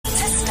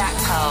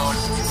Household.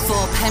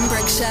 For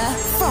Pembrokeshire,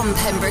 from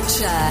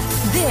Pembrokeshire,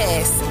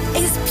 this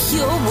is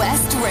Pure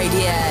West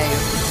Radio.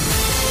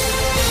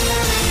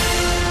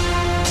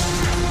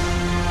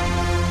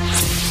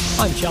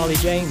 I'm Charlie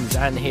James,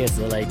 and here's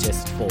the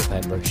latest for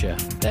Pembrokeshire.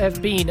 There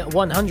have been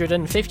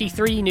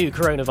 153 new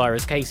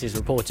coronavirus cases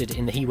reported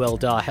in the Hywel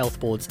Dda Health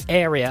Board's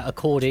area,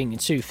 according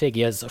to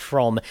figures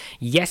from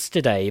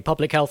yesterday.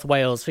 Public Health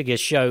Wales figures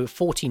show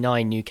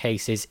 49 new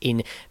cases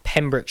in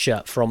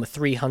Pembrokeshire from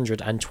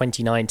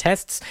 329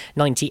 tests,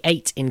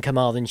 98 in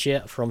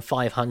Carmarthenshire from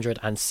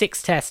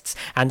 506 tests,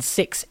 and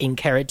 6 in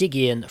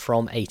Ceredigion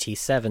from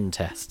 87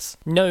 tests.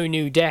 No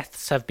new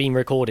deaths have been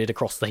recorded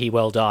across the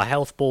Hywel Dda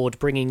Health Board,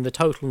 bringing the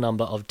total number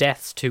of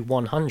deaths to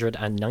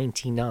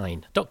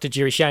 199. Dr.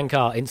 Giri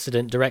Shankar,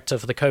 Incident Director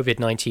for the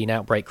COVID-19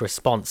 Outbreak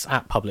Response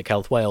at Public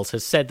Health Wales,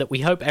 has said that we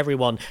hope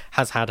everyone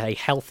has had a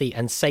healthy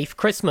and safe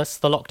Christmas.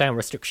 The lockdown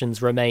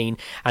restrictions remain,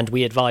 and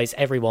we advise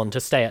everyone to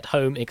stay at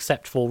home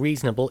except for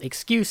reasonable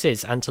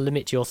excuses and to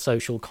limit your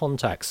social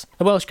contacts.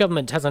 The Welsh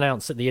Government has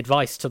announced that the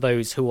advice to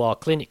those who are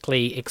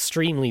clinically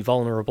extremely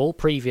vulnerable,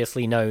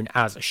 previously known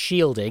as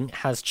shielding,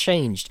 has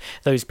changed.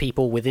 Those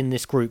people within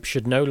this group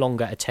should no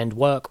longer attend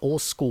work or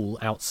school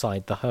outside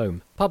the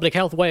home. Public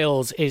Health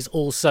Wales is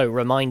also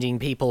reminding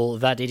people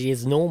that it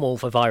is normal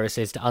for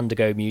viruses to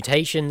undergo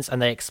mutations,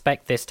 and they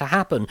expect this to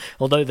happen.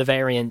 Although the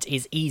variant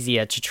is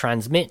easier to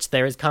transmit,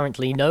 there is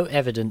currently no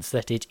evidence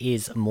that it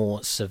is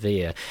more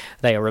severe.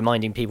 They are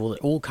reminding people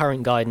that all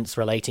current guidance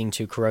relating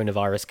to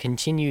coronavirus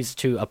continues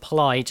to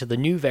apply to the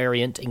new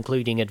variant,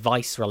 including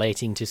advice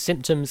relating to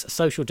symptoms,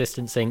 social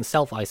distancing,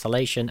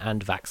 self-isolation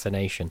and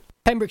vaccination.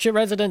 Pembrokeshire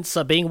residents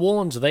are being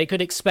warned they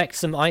could expect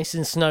some ice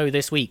and snow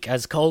this week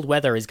as cold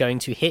weather is going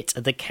to hit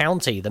the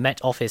county. The Met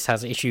Office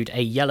has issued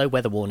a yellow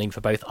weather warning for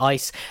both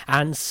ice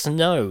and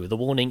snow. The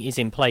warning is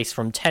in place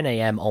from 10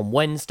 a.m. on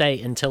Wednesday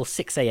until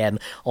 6 a.m.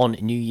 on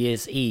New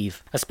Year's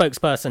Eve. A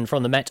spokesperson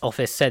from the Met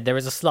Office said there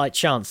is a slight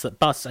chance that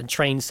bus and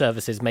train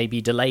services may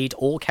be delayed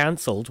or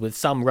cancelled, with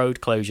some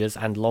road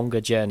closures and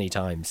longer journey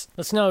times.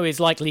 The snow is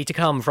likely to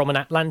come from an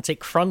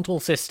Atlantic frontal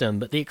system,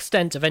 but the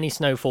extent of any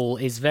snowfall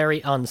is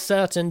very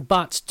uncertain,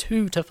 but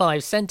 2 to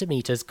 5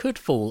 centimetres could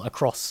fall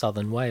across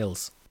southern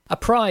Wales. A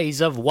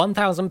prize of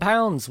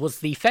 £1,000 was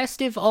the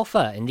festive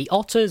offer in the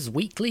Otters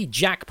Weekly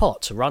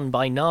Jackpot run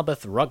by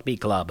Narberth Rugby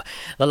Club.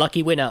 The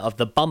lucky winner of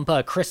the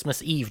bumper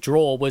Christmas Eve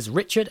draw was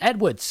Richard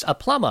Edwards, a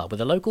plumber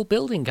with a local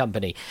building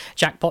company.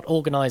 Jackpot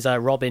organiser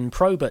Robin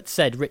Probert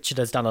said Richard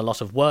has done a lot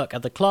of work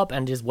at the club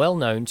and is well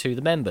known to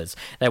the members.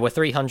 There were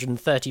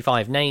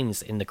 335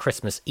 names in the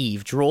Christmas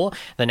Eve draw.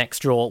 The next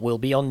draw will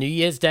be on New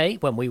Year's Day,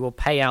 when we will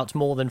pay out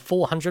more than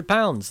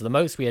 £400, the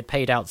most we had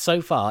paid out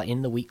so far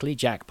in the weekly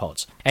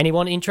jackpot.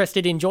 Anyone interested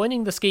in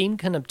joining the scheme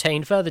can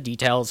obtain further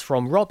details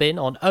from Robin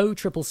on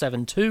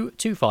 07772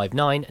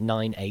 259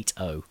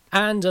 980.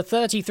 And a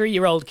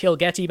 33-year-old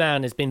Kilgetty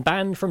man has been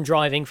banned from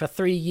driving for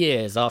 3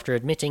 years after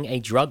admitting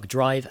a drug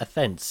drive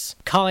offence.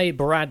 Kai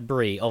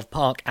Bradbury of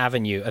Park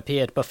Avenue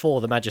appeared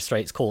before the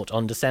magistrates' court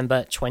on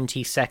December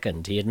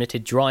 22nd. He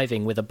admitted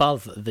driving with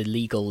above the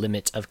legal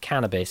limit of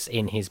cannabis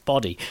in his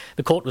body.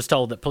 The court was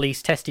told that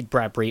police tested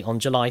Bradbury on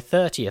July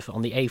 30th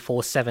on the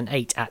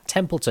A478 at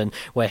Templeton,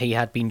 where he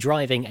had been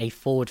driving a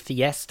Ford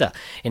Fiesta.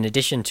 In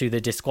addition to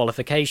the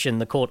disqualification,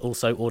 the court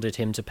also ordered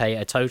him to pay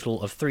a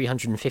total of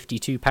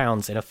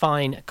 £352 in a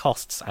fine,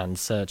 costs and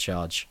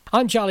surcharge.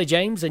 I'm Charlie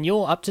James, and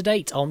you're up to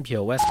date on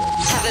Pure West Radio.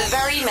 Have a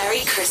very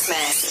Merry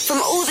Christmas from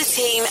all the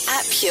team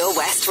at Pure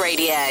West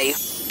Radio.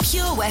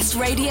 Pure West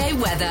Radio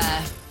weather.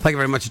 Thank you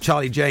very much to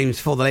Charlie James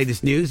for the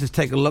latest news. Let's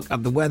take a look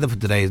at the weather for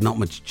today. There's not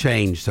much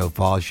change so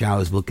far.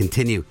 Showers will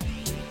continue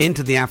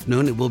into the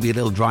afternoon. It will be a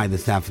little dry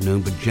this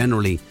afternoon, but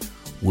generally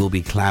will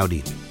be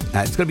cloudy.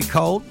 It's going to be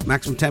cold.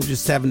 Maximum temperature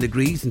 7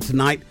 degrees, and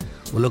tonight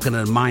we're looking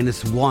at a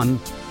 -1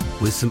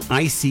 with some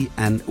icy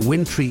and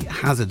wintry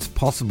hazards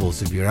possible.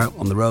 So if you're out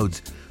on the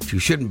roads, which you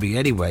shouldn't be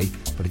anyway,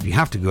 but if you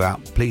have to go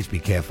out, please be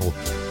careful.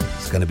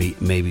 It's going to be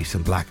maybe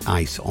some black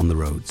ice on the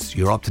roads.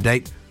 You're up to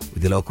date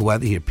with the local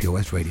weather here at Pure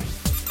West Radio.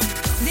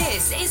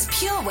 This is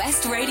Pure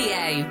West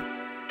Radio.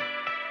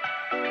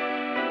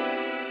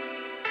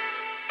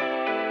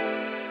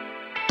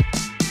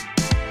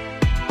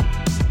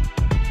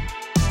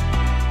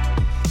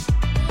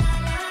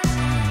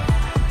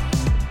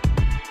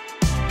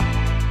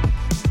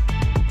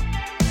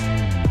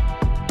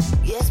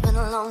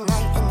 Long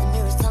night and the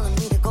mirror's telling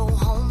me to go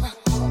home,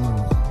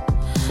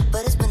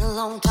 but it's been a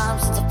long time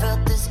since I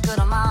felt this good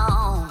on my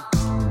own.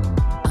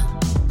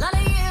 Lot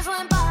of years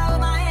went by with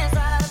my hands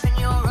tied up in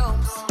your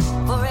ropes,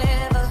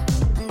 forever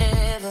and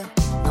ever,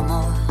 no more.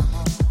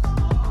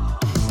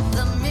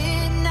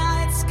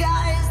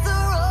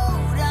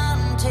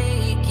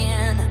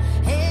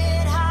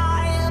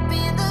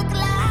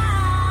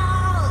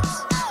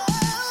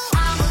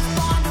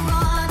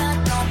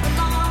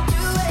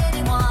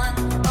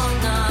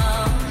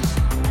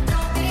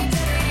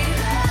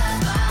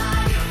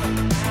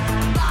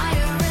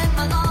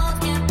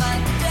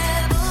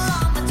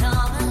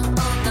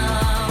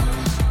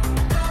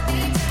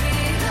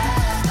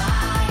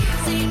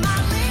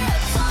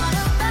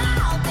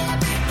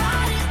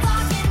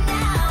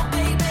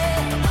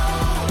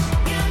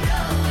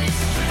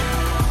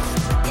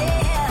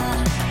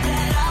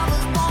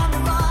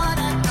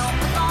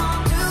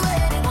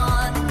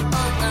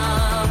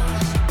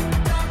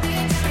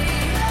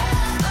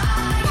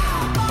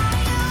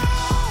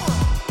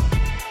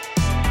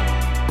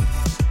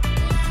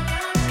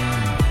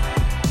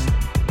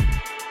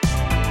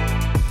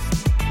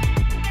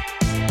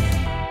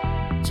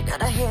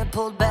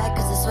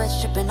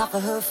 dripping off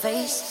of her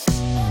face.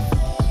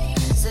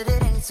 Said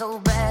it ain't so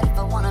bad if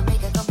I wanna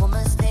make a couple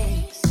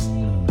mistakes.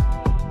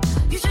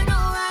 You should know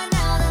right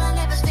now that I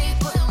never stay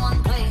put in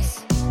one place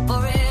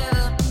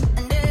forever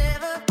and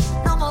ever,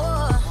 no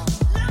more.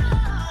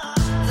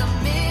 The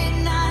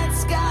midnight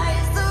sky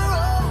is the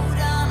road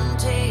I'm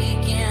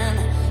taking,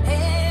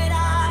 head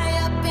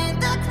high up in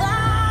the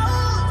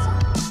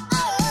clouds.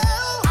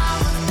 Oh, I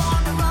was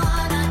born to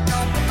run, I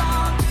don't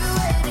belong to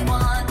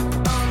anyone.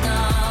 Oh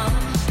no,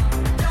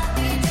 don't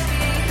need to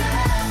be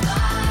loved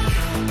by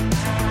you.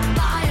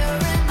 Fire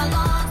in my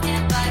lungs,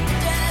 can't fight the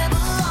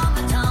devil on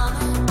my tongue.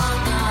 Oh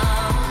no,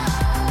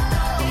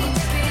 don't need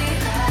to be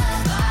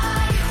loved by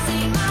you.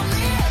 See my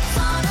lips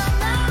on a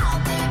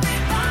mouth,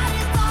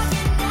 everybody's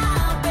talking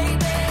now,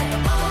 baby.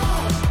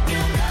 Oh,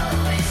 you know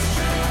it's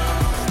true,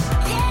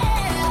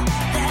 yeah,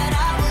 that I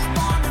was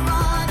born to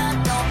run, I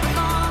don't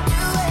belong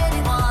to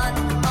anyone.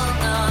 Oh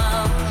no,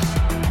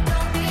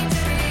 don't need to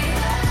be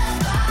loved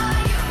by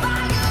you, by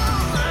you.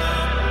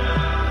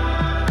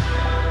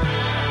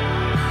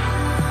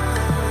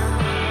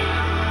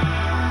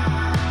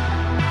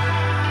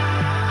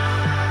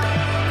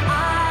 I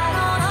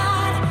don't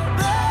hide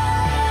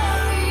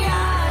blurry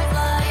eyes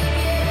like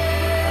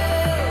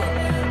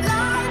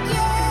you.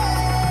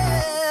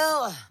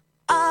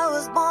 I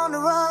was born to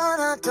run,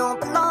 I don't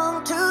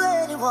belong to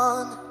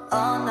anyone.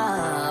 Oh no,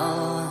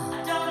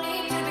 I don't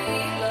need to be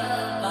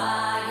loved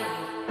by you.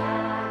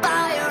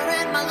 Fire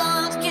in my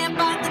lungs, can't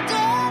fight the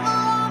devil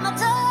on my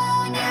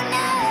tongue. You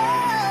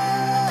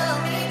know,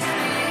 don't need to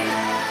be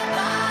loved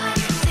by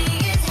you. See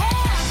his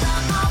hands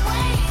on my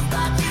waist,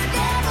 but you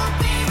never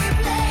be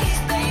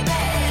replaced,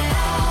 baby.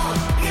 Oh,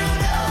 you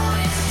know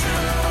it's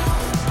true,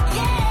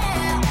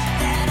 yeah,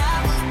 that I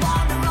was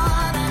born to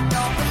run, I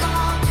don't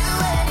belong to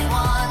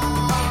anyone.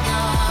 Oh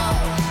no,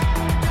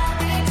 don't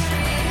need to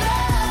be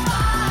loved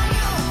by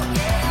you,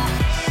 yeah.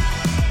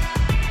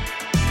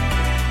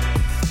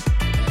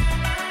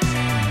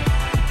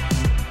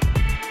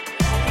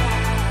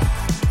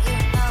 You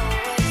know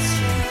it's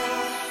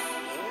true,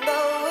 you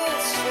know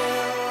it's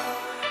true.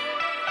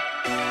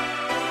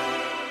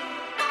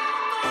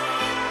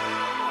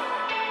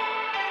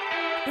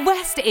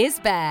 West is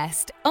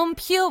best on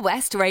Pure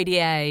West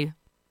Radio.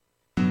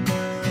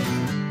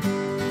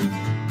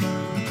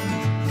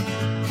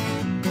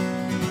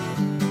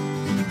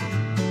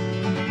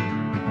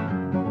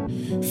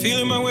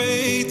 Feeling my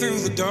way through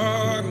the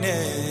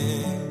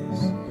darkness,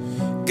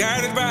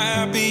 guided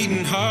by a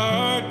beating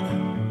heart.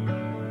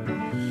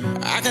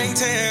 I can't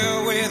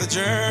tell where the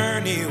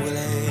journey will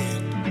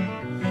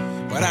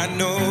end, but I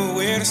know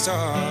where to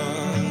start.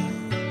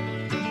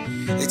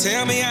 They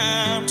tell me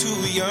I'm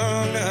too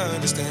young to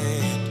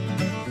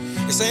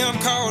understand. They say I'm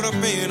caught up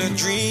in a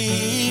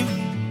dream.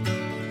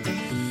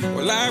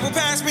 Well, life will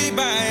pass me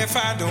by if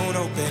I don't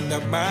open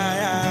up my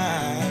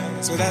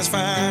eyes. So that's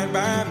fine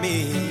by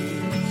me.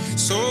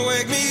 So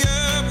wake me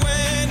up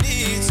when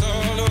it's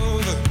all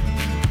over,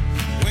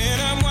 when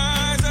I'm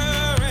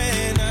wiser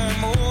and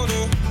I'm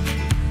older.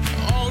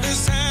 All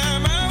this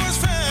time I was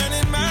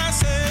finding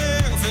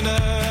myself and I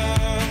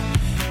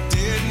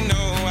didn't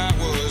know I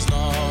was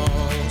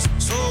lost.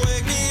 So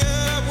wake me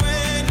up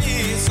when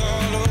it's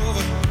all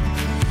over,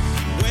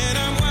 when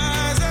I'm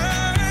wiser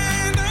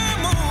and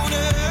I'm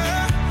older.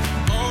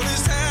 All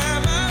this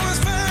time I was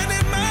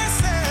finding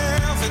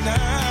myself and I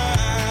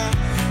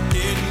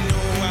didn't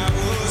know I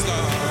was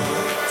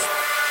lost.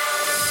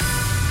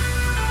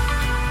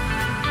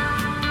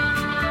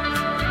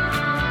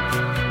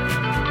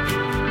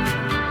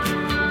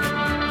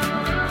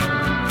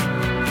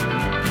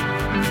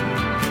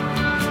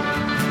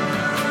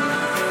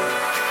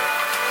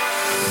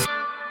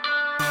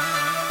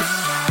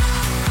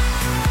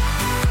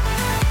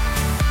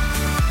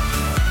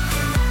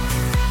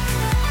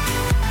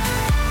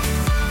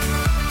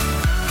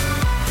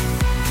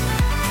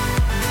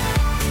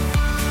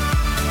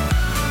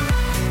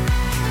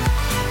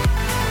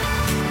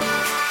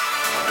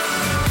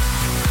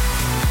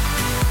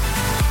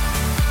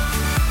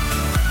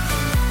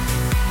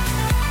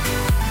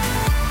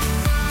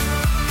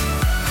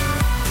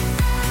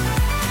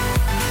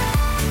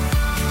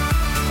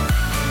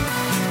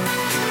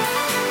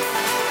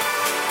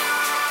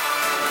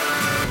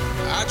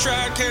 I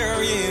tried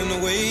carrying the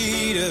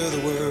weight of the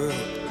world,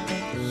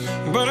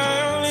 but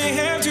I only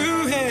have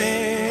two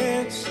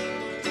hands.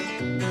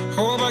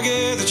 Hope I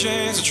get the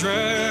chance to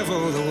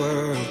travel the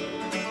world,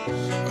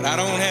 but I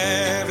don't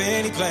have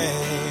any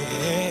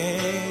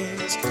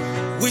plans.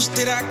 Wish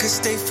that I could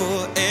stay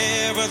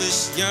forever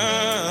this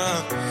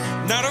young,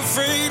 not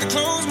afraid to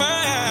close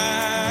my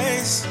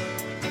eyes.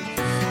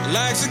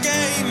 Life's a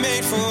game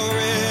made for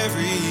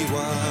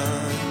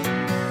everyone,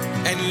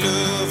 and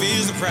love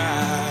is the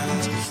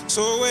prize.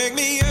 So wake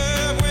me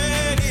up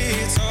when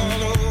it's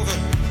all over,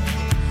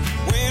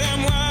 when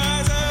I'm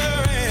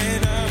wiser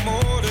and I'm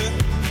older.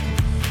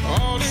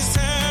 All this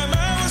time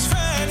I was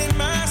finding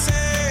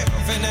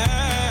myself and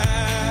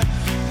I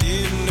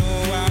didn't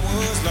know I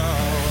was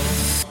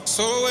lost.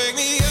 So wake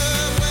me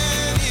up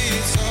when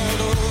it's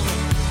all over,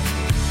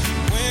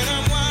 when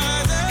I'm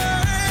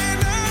wiser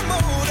and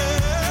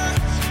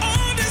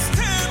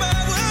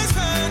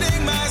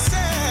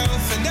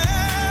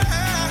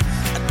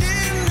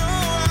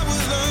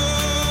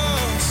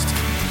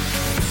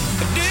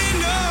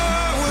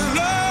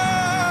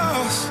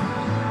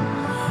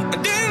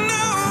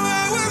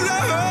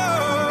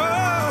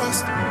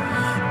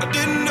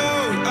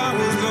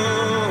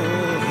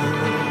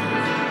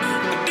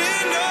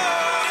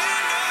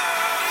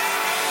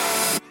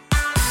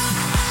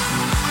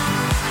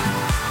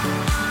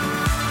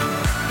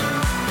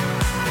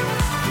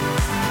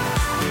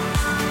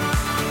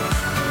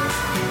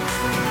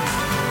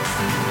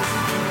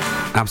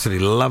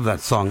Absolutely love that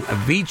song.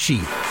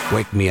 Avicii,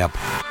 Wake Me Up.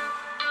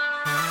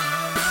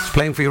 It's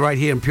playing for you right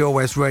here in Pure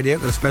West Radio.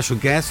 Got a special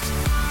guest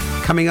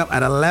coming up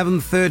at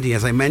 11:30,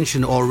 as I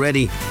mentioned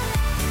already.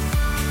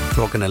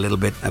 Talking a little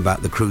bit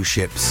about the cruise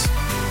ships,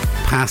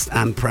 past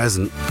and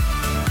present.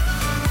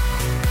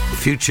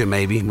 Future,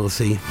 maybe, we'll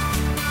see.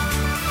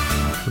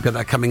 We've got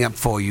that coming up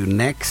for you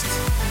next.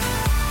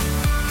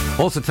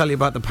 Also tell you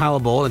about the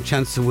Powerball, a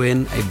chance to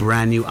win a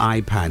brand new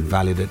iPad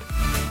valued at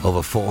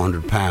over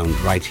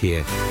 £400 right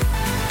here.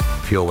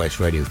 Pure West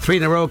Radio. 3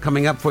 in a row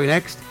coming up for you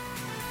next.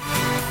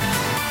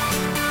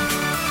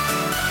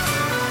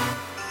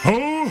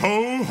 Ho,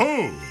 ho,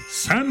 ho!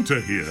 Santa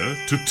here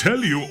to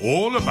tell you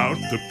all about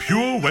the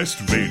Pure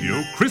West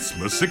Radio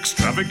Christmas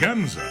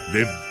Extravaganza,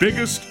 their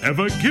biggest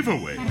ever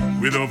giveaway,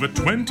 with over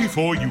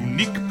 24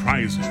 unique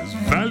prizes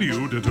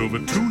valued at over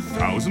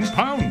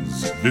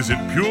 £2,000. Visit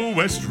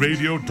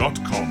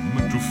purewestradio.com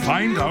to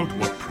find out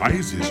what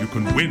prizes you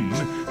can win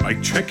by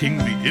checking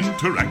the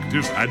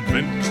interactive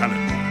advent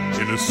calendar.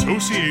 In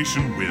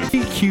association with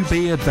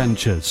EQB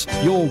Adventures,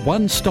 your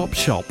one-stop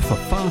shop for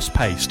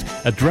fast-paced,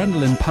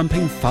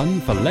 adrenaline-pumping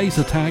fun for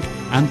laser tag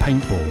and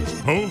paintball.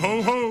 Ho,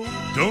 ho, ho!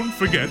 Don't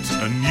forget,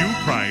 a new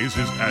prize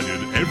is added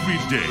every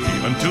day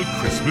until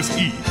Christmas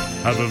Eve.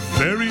 Have a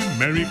very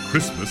Merry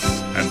Christmas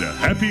and a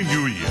Happy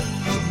New Year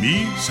from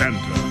me,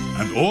 Santa,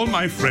 and all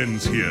my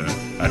friends here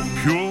at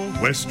Pure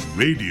West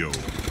Radio.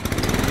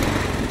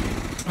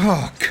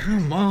 Oh,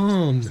 come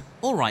on.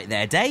 All right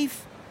there,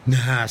 Dave.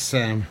 Nah,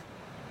 Sam.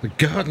 The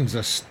garden's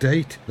a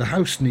state. The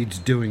house needs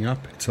doing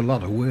up. It's a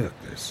lot of work,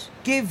 this.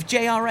 Give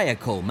JRA a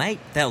call, mate.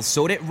 They'll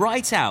sort it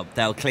right out.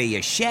 They'll clear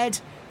your shed,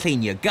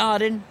 clean your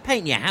garden,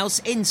 paint your house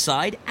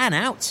inside and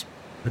out.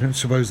 I don't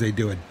suppose they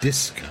do a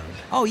discount.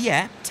 Oh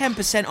yeah,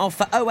 10% off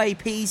for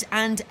OAPs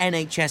and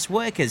NHS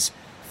workers.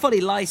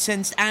 Fully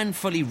licensed and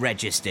fully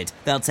registered.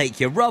 They'll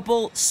take your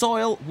rubble,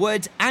 soil,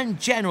 wood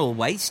and general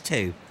waste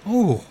too.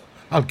 Oh,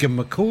 I'll give them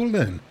a call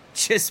then.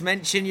 Just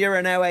mention you're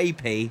an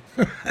OAP.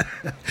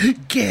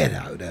 Get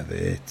out of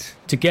it.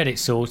 To get it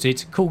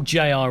sorted, call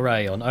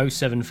JRA on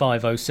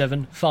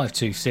 07507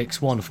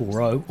 526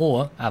 140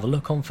 or have a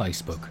look on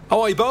Facebook.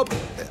 Oh, hi, Bob.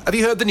 Have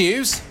you heard the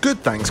news? Good,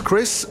 thanks,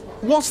 Chris.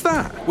 What's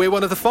that? We're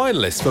one of the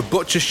finalists for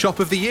Butcher's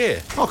Shop of the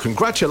Year. Oh,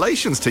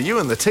 congratulations to you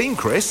and the team,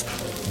 Chris.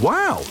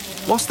 Wow,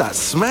 what's that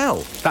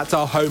smell? That's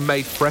our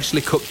homemade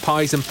freshly cooked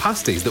pies and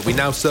pasties that we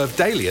now serve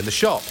daily in the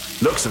shop.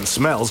 Looks and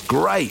smells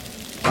great.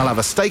 I'll have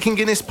a steak and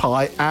Guinness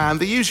pie and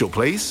the usual,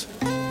 please.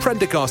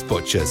 Prendergast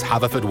Butchers,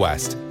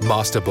 Haverfordwest.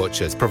 Master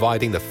Butchers,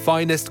 providing the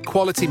finest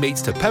quality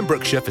meats to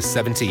Pembrokeshire for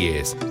 70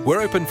 years.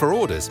 We're open for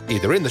orders,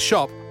 either in the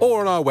shop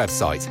or on our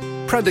website,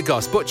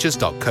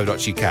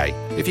 prendergastbutchers.co.uk.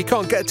 If you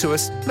can't get to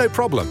us, no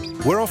problem.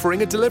 We're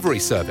offering a delivery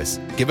service.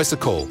 Give us a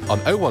call on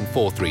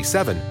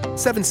 01437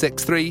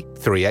 763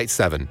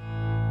 387.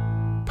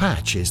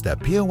 Patch is the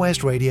Pure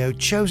West Radio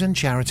chosen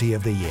charity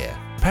of the year.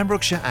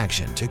 Pembrokeshire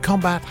Action to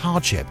Combat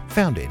Hardship,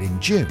 founded in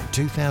June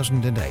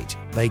 2008.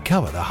 They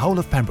cover the whole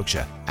of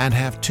Pembrokeshire and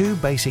have 2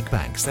 basic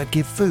banks that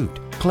give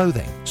food,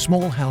 clothing,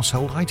 small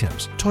household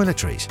items,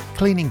 toiletries,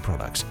 cleaning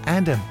products,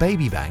 and a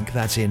baby bank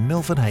that's in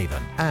Milford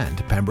Haven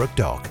and Pembroke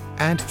Dock,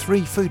 and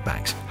 3 food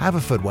banks,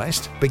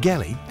 Haverfordwest,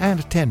 Begelly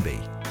and Tenby.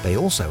 They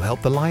also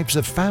help the lives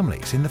of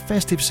families in the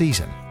festive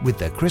season with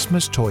their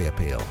Christmas toy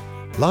appeal.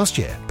 Last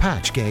year,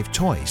 Patch gave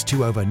toys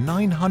to over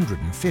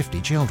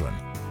 950 children.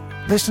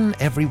 Listen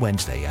every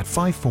Wednesday at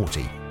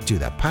 5:40 to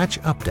the Patch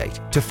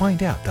Update to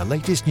find out the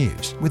latest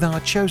news with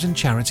our chosen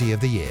charity of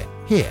the year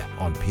here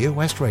on Pure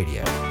West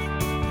Radio.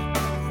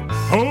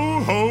 Ho,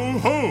 ho,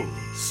 ho!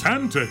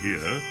 Santa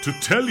here to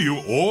tell you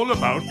all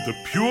about the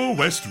Pure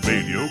West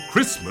Radio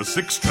Christmas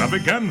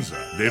Extravaganza,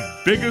 their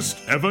biggest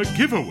ever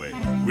giveaway,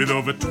 with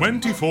over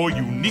 24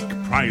 unique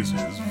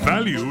prizes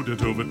valued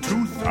at over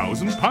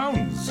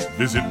 £2,000.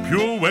 Visit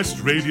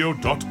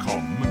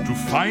purewestradio.com to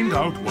find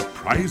out what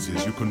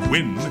prizes you can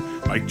win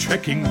by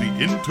checking the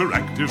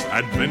interactive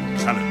advent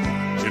calendar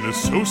in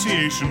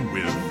association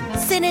with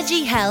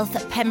Synergy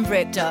Health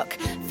Pembroke Dock.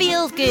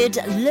 Feel good,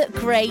 look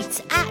great,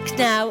 act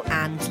now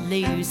and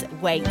lose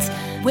weight.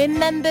 When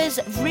members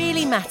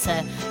really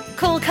matter.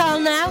 Call Carl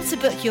now to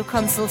book your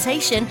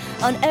consultation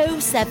on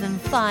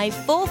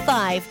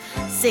 07545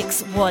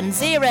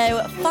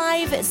 610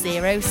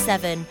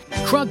 507.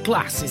 Krug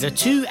Glass is a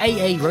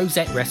 2AA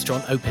Rosette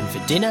restaurant open for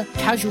dinner,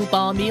 casual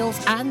bar meals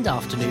and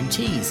afternoon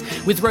teas,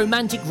 with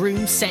romantic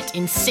rooms set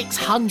in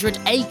 600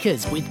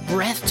 acres with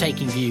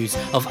breathtaking views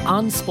of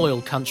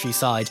unspoiled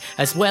countryside,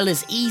 as well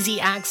as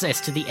easy access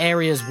to the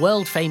area's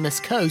world-famous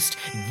coast.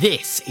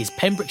 This is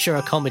Pembrokeshire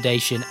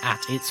accommodation at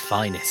its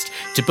finest.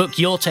 To book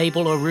your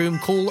table or room,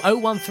 call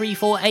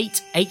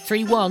 01348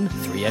 831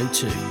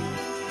 302.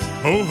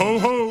 Ho, ho,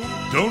 ho!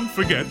 Don't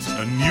forget,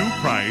 a new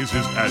prize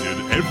is added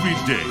every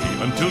day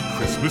until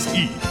Christmas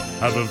Eve.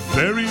 Have a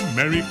very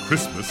Merry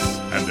Christmas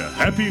and a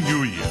Happy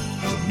New Year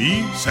from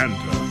me,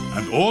 Santa,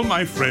 and all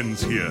my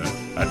friends here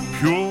at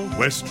Pure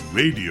West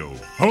Radio.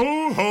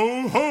 Ho,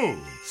 ho, ho!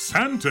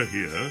 Santa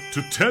here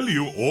to tell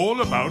you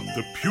all about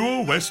the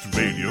Pure West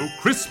Radio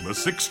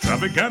Christmas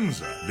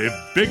Extravaganza, their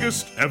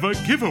biggest ever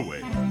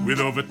giveaway,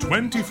 with over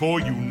 24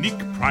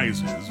 unique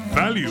prizes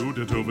valued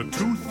at over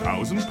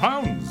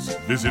 £2,000.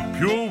 Visit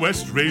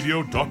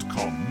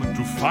purewestradio.com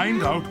to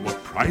find out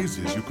what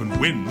prizes you can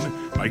win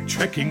by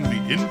checking the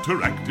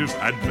interactive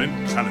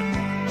Advent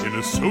calendar in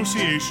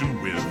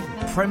association with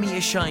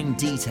Premier Shine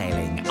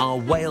Detailing are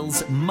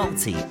Wales'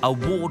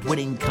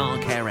 multi-award-winning car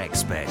care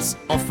experts,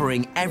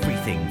 offering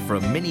everything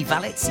from mini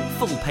valets,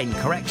 full paint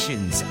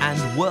corrections,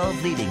 and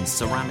world-leading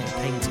ceramic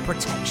paint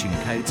protection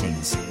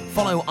coatings.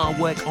 Follow our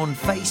work on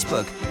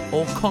Facebook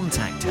or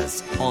contact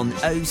us on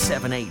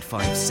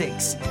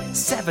 07856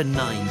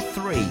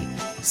 793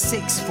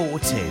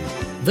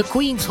 642. The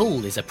Queen's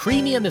Hall is a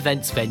premium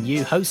events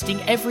venue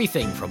hosting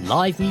everything from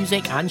live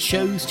music and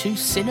shows to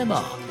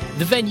cinema.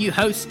 The venue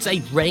hosts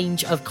a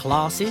range of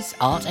classes,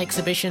 art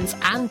exhibitions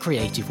and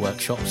creative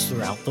workshops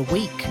throughout the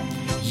week.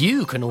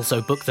 You can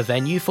also book the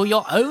venue for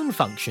your own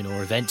function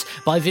or event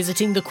by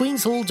visiting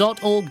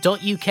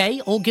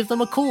thequeenshall.org.uk or give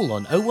them a call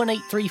on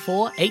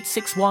 01834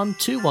 861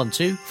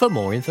 212 for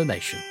more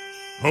information.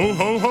 Ho,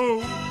 ho,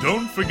 ho!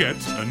 Don't forget,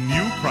 a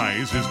new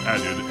prize is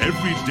added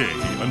every day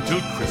until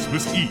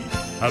Christmas Eve.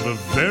 Have a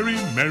very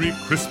Merry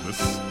Christmas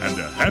and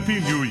a Happy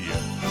New Year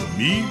from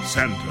me,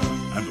 Santa,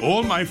 and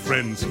all my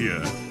friends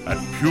here at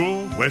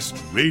Pure West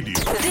Radio.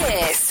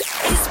 This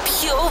is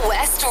Pure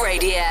West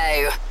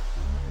Radio.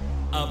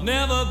 I've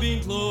never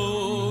been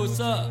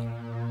closer.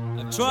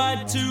 I've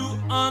tried to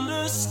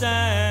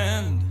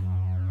understand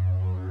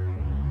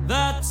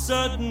that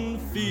certain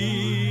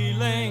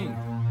feeling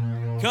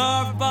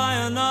carved by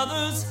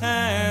another's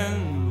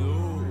hand.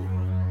 Oh,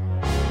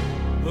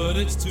 but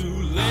it's too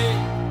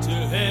late to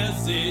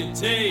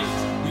hesitate.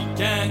 We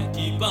can't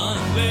keep on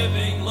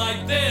living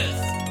like this.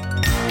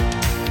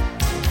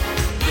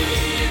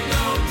 Leave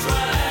no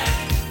track.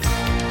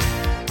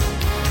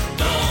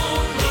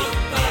 Don't look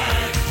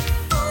back.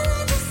 All I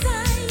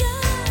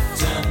desire.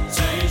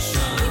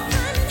 Temptation. We're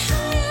climbing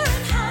higher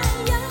and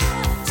higher.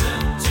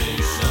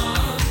 Temptation.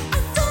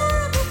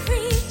 Adorable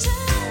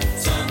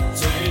creatures.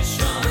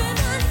 Temptation. With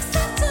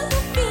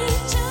unacceptable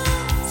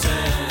features.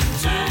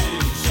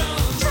 Temptation.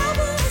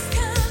 Trouble is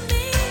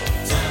coming.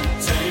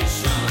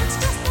 Temptation. It's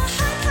just the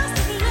high cost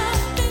of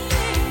loving.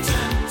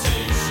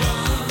 Temptation.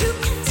 You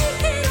can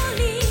take it or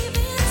leave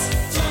it.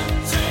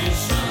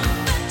 Temptation.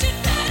 But you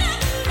better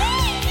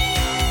believe it.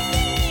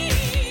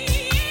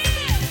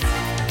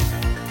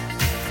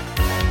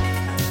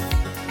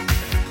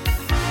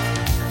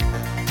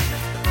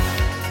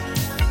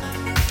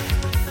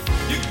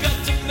 You got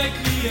to make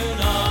me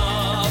an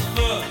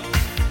offer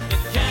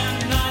that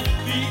cannot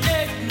be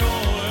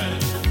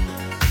ignored.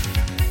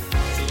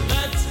 So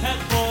let's head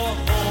for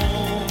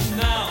home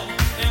now.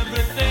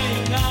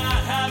 Everything I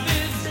have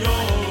is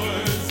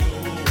yours. Oh,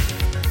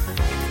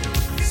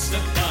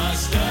 step by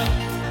step,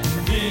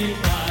 day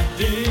by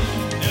day,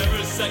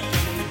 every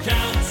second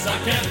counts. I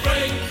can't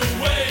break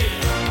away.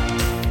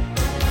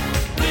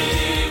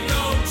 Leave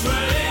no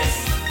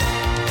trace.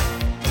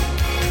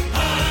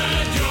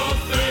 Hide your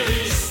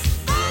face.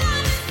 All I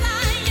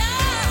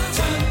desire.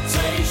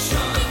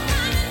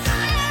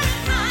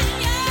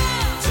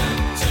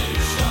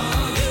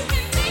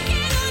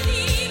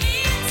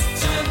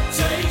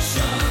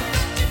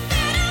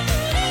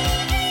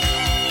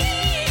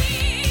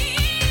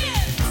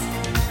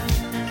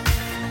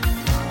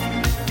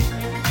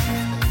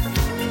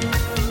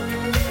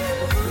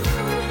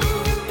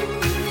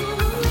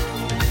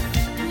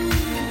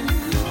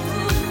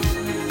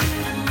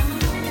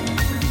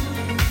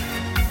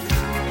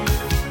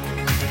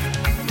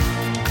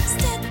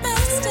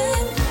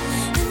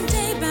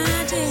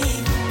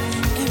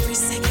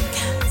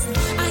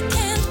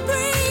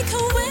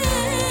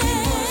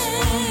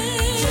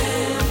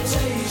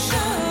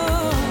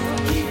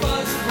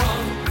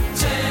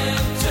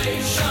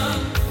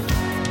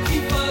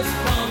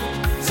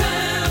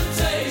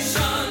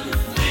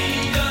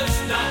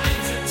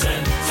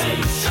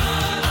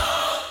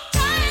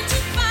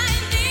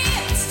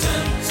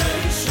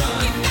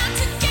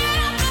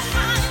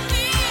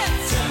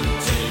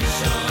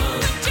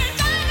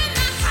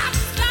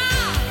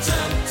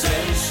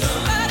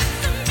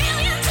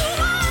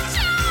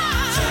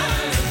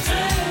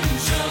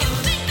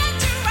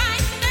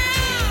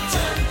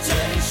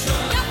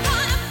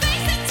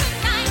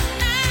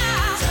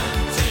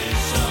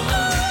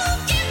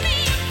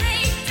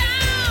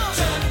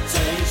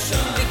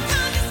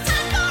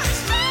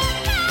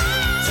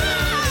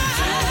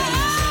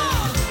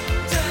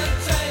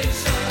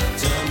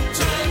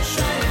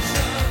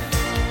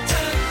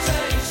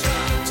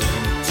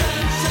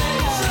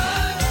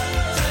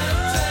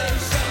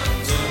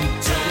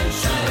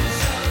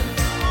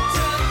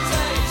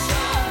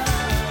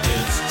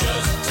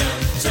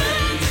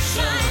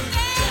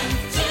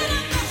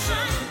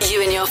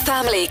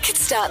 family could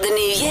start the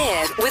new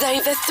year with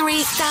over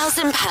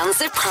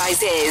 £3,000 of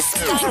prizes.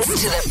 Thanks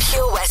to the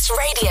Pure West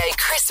Radio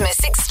Christmas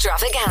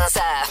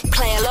Extravaganza.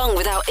 Play along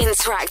with our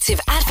interactive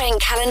advent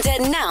calendar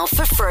now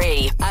for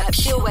free at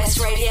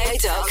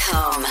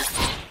purewestradio.com.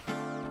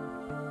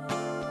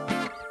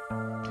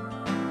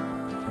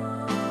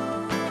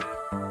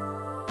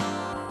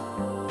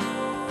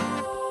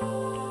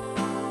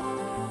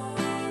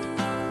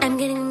 I'm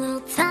getting a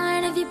little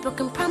tired of your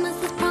broken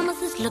promises.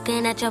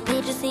 Looking at your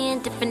pages, seeing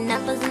different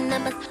numbers and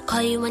numbers.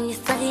 Call you when you're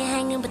study,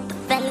 hanging with the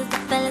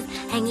fellas.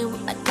 Hanging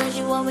with my girls,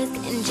 you always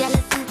getting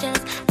jealous and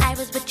jealous. I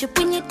was with you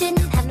when you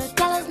didn't have no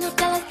dollars.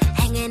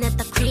 Hanging at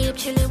the crib,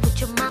 chilling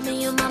with your mama.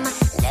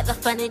 Never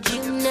funded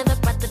you, never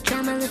brought the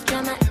drama.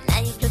 Now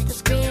you flip the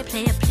script,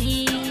 play it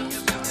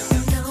please.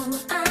 No,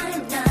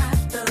 I'm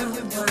not the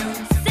one.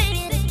 Say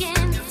it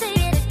again.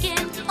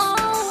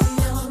 Oh,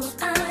 no,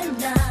 I'm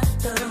not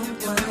the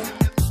one.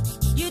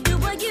 You do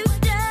what you don't.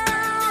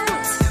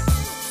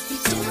 You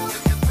do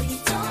or you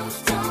don't.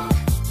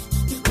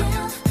 You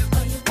will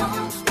or you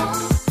won't.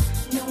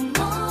 No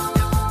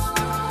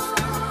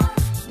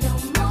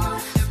more.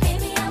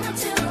 Baby, I'm not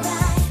too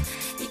right.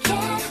 You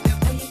can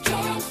or you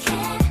can't.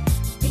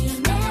 Be a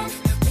man.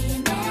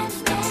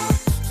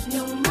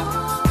 No more.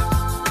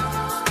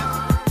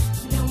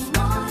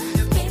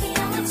 Baby,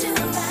 I'm not too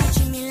right. You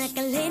treat me like a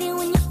lady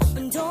when you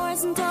open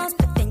doors and doors,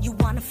 but then you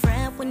want a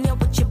friend when you're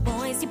with your boys.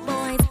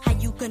 How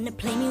you gonna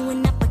play me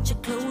when I put your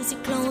clothes?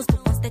 The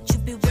ones that you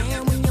be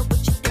wearing when you're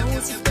with your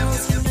those.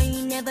 You know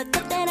you never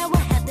thought that I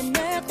would have the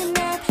nerve.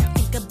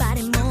 Think about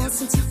it more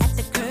since you at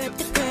the curb.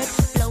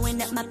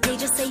 Blowing up my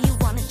pages, say you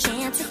want a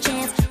chance.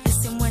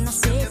 Listen when I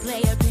say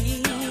play a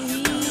please.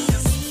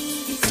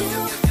 You do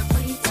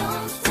or you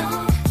don't.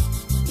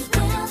 You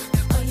will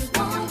or you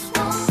won't.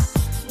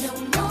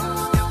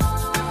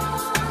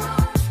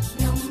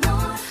 No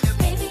more.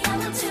 Baby, I'm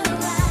not too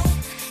right.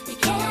 You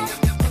can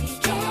or you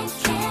can't.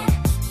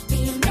 Be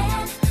a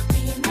man.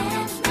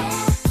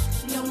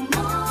 No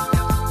more.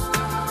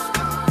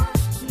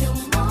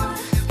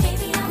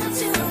 Baby, I'm not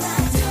too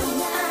right.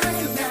 I'm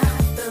not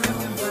the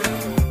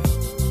one.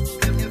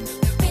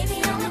 Baby,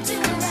 I'm not too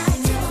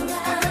right.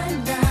 I'm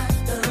not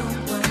the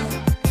one.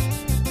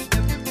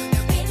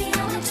 Baby,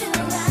 I'm not too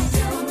right.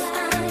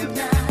 I'm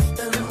not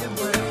the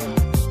one.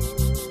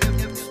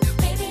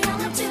 Baby, I'm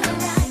not too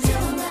right.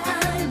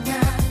 I'm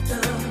not the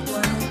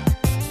one.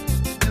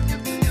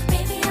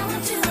 Baby, I'm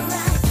not too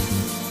right.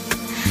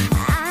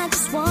 I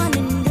just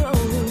wanna know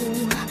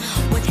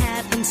what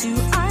happened to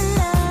our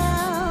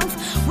love.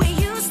 We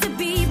used to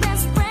be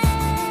best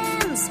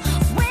friends.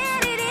 Where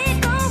did it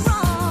go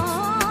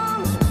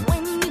wrong?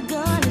 When you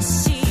gonna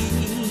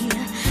see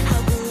how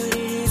good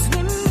it is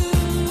with me?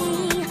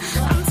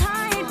 I'm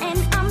tired and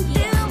I'm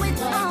through with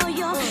all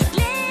your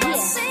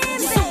listen.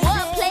 So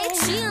what? Play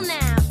chill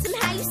now. Tell me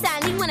how you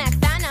sounding when I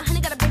found out.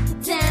 Honey, gotta break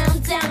it down.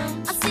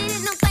 I see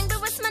it, no thing, but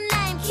what's my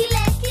name? Kile.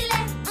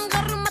 I'm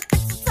gonna my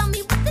text, so tell me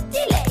what's the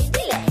delay.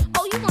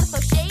 Oh, you want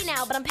some shade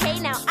now, but I'm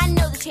paid now. I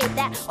know that you hate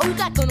that. Oh, you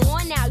got going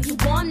on now. You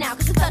warm now,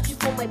 cause I thought you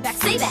from way back.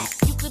 Say that.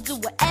 You could do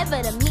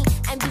whatever to me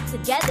and be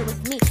together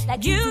with me.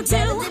 Like you do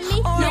better than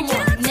me. No more,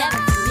 never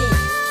for me.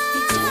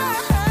 You do or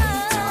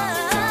you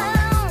don't.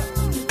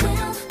 You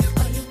will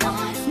or you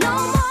won't.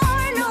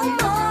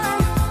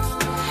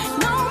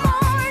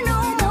 No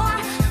more.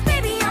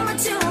 Baby, I'm not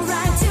too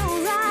right.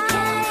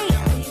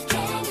 You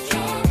can't.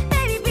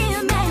 Baby, be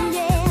a man,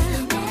 yeah.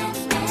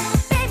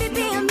 Baby,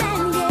 be a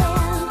man, yeah.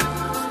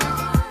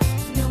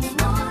 No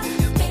more.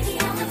 Baby,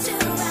 I'm not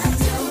too right.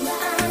 I'm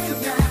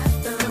not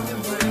the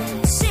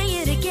one. Say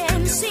it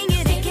again, sing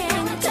it again.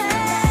 I'm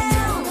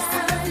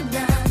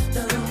not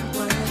the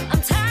one.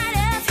 I'm tired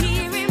of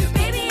hearing,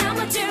 baby, I'm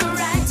not too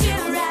right.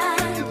 I'm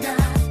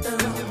not the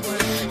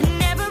one.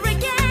 Never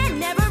again,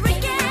 no. I'm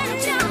not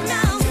the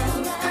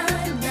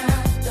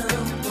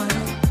one.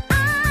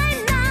 I'm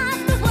not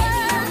the one. I'm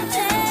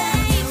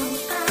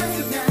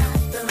not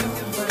the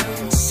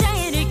one. Say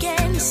it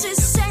again, say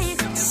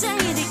it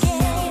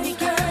again.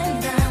 I'm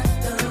not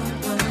the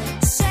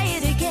one. Say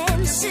it again,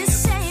 say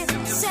it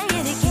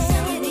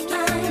again.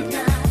 I'm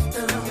not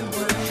the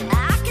one. I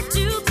could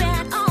do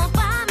that all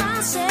by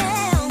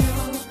myself.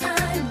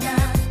 I'm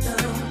not the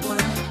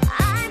one.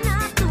 I'm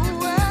not the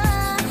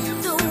one. You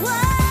do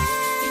or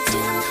you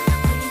don't.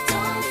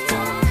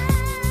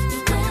 You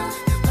will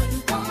or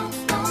you won't.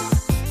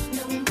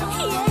 No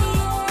more.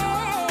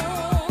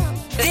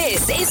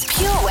 This is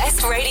Pure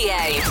West Radio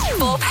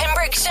for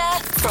Pembrokeshire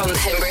from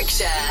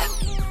Pembrokeshire.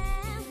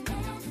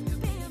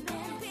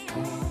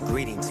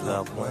 Greetings,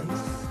 loved ones.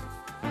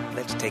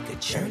 Let's take a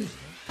journey.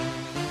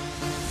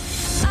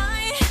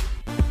 I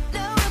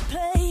know a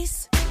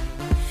place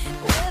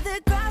where the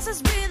grass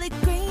is really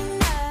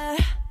greener.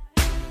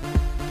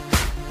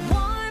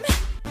 Warm,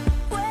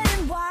 wet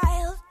and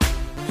wild.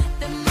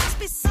 There must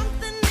be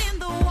something in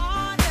the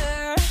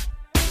water.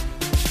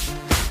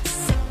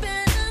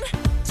 Sipping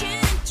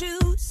gin and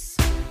juice,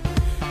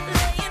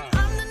 laying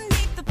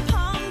underneath the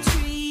palm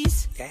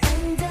trees.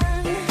 And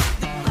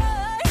the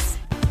birds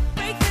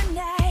break their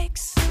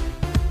necks,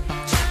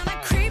 trying to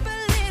creep a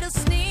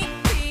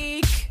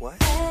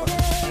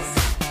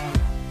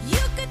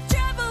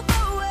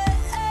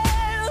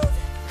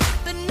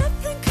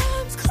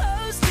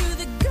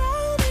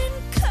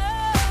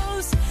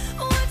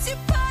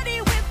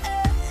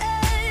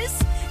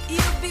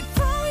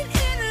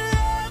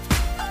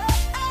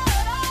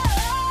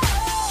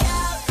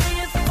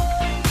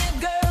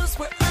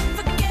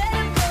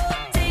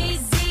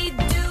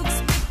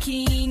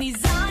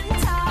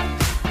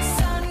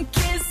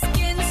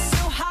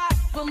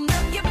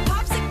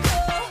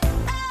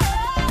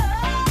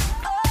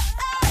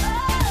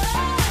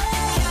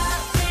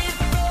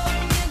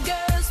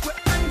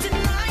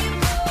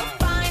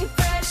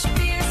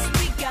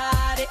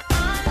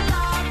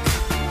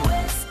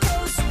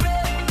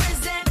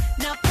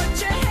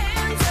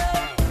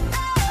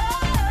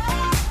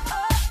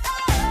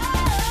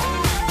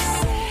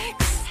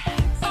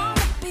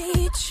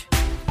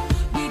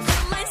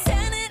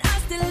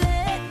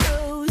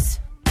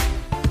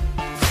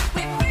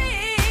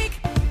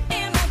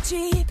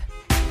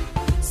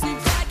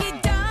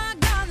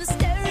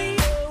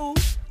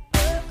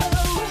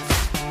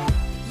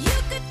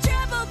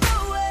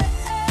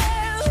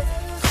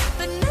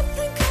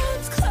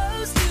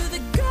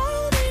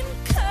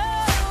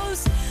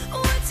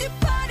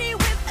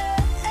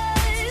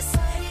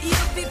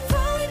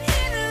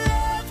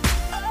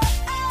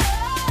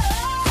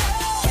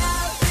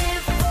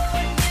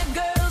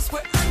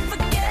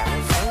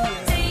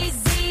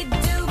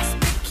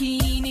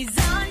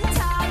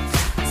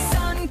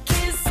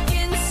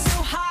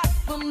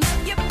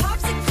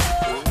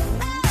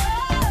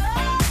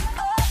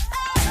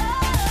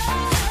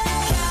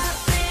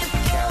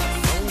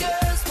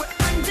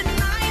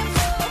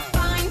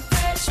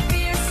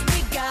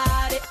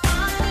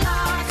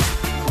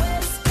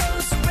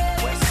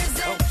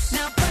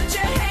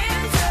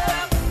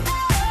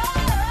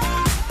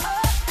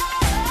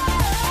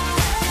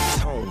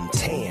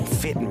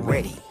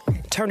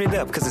Turn it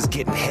up, cause it's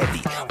getting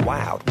heavy.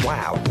 Wild,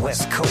 wild,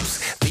 West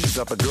Coast. These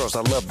are the girls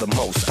I love the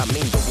most. I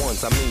mean the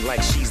ones, I mean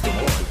like she's the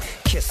one.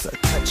 Kiss her,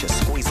 touch her,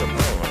 squeeze her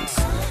buns.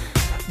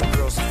 The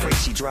girl's afraid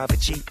she drive a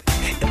Jeep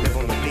and live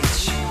on the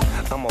beach.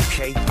 I'm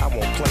okay, I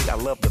won't play, I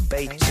love the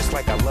bay, just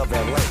like I love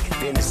LA,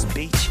 Venice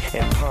Beach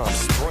and Palm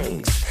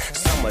Springs.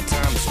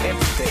 Summertime is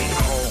everything,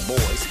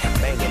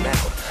 homeboys banging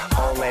out,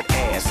 all that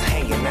ass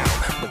hanging out.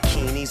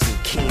 Bikinis,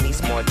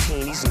 bikinis,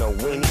 martinis, no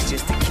weenies,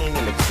 just the king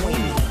and the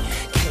queenie.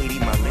 Katie,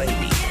 my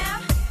lady,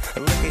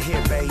 look at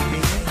here,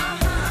 baby,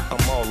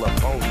 I'm all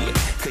up on you,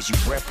 cause you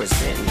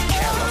representing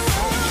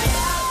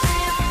California.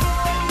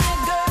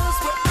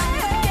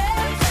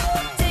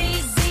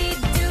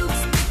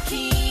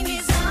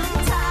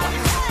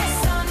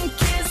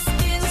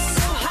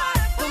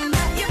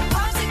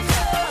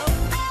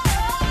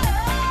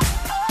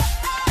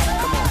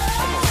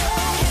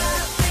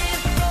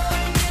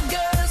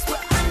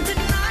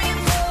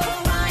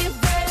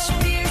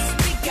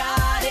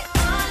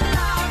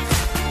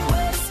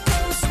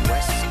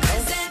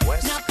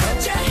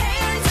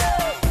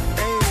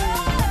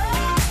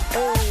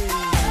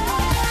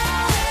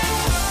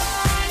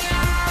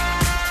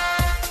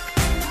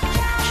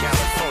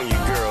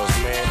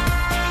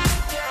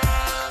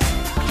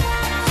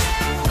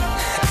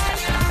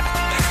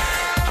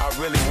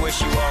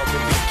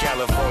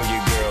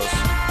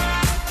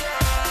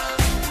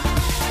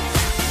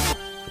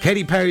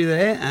 Katy Perry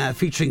there,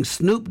 featuring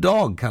Snoop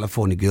Dogg,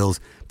 California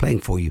Girls, playing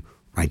for you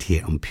right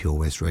here on Pure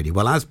West Radio.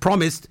 Well, as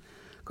promised,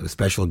 got a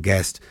special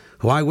guest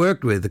who I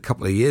worked with a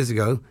couple of years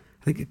ago.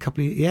 I think it's a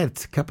couple of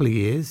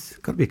years.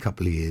 Got to be a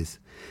couple of years.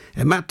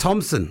 And Matt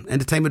Thompson,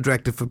 Entertainment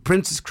Director for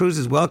Princess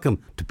Cruises.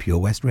 Welcome to Pure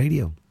West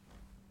Radio.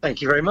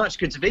 Thank you very much.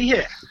 Good to be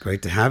here.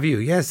 Great to have you.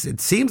 Yes,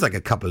 it seems like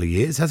a couple of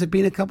years. Has it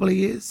been a couple of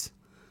years?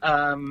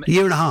 A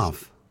year and a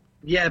half.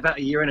 Yeah, about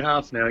a year and a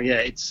half now. Yeah,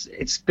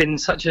 it's been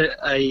such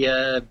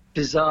a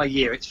bizarre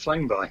year. It's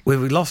flown by.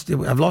 I've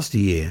lost a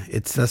year.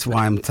 That's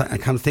why I'm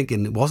kind of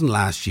thinking it wasn't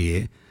last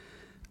year.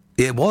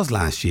 It was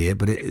last year,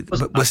 but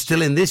we're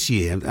still in this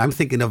year. I'm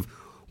thinking of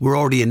we're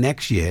already in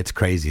next year. It's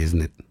crazy,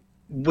 isn't it?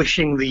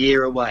 Wishing the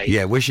year away.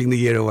 Yeah, wishing the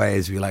year away,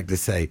 as we like to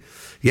say.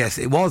 Yes,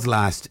 it was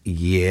last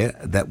year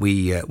that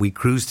we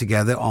cruised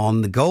together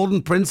on the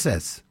Golden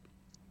Princess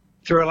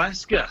through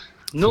Alaska.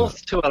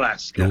 North to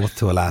Alaska. North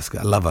to Alaska.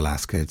 I love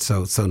Alaska. It's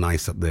so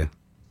nice up there.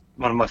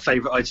 One of my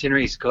favourite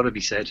itineraries. Got to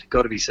be said.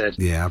 Got to be said.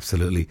 Yeah,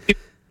 absolutely.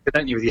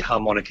 Don't you with your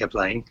harmonica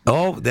playing?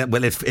 Oh,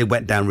 well, it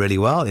went down really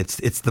well. It's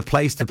the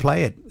place to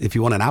play it if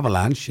you want an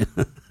avalanche.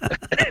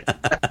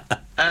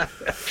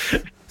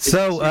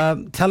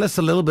 So, tell us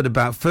a little bit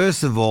about.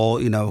 First of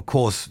all, of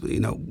course,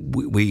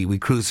 we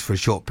cruised for a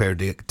short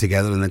period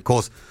together, and of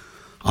course,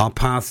 our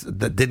paths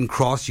that didn't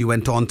cross. You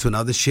went on to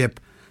another ship.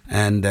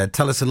 And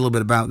tell us a little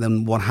bit about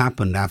then what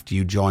happened after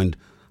you joined.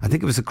 I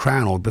think it was the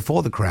Crown or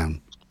before the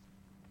Crown.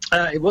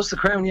 It was the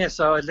Crown, yes.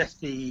 So I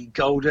left the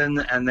Golden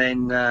and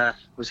then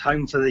was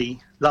home for the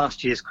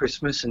last year's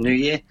Christmas and New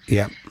Year.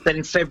 Yeah. Then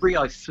in February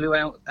I flew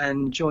out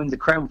and joined the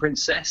Crown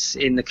Princess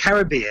in the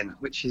Caribbean,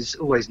 which is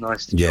always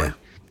nice to join.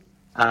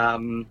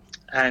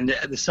 And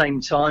at the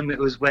same time, it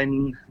was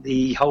when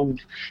the whole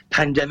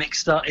pandemic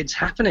started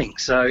happening.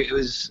 So it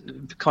was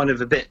kind of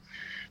a bit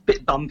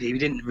bumpy. We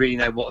didn't really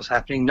know what was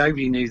happening.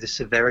 Nobody knew the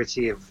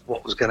severity of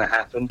what was going to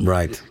happen.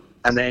 Right.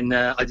 And then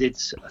I did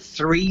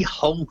 3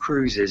 whole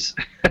cruises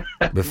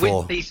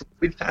before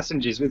with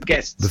passengers, with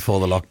guests.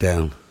 Before the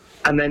lockdown.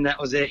 And then that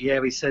was it. Yeah,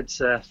 we said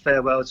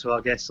farewell to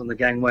our guests on the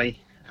gangway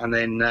and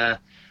then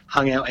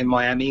hung out in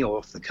Miami or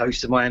off the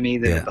coast of Miami,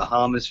 then the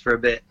Bahamas for a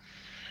bit.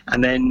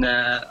 And then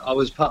I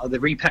was part of the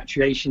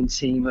repatriation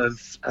team of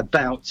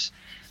about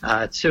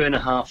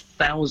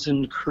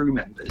 2,500 crew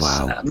members.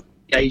 Wow.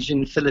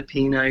 Asian,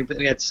 Filipino, but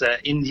we had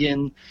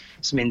Indian,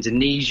 some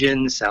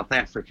Indonesian, South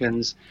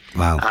Africans.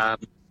 Wow.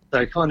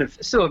 So kind of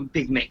still a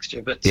big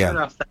mixture, but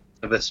 2,500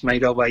 of us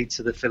made our way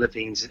to the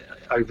Philippines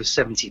over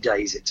 70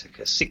 days. It took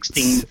us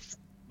 16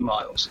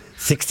 miles.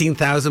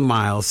 16,000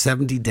 miles,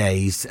 70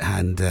 days,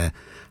 and I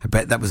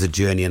bet that was a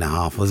journey and a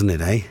half, wasn't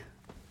it, eh?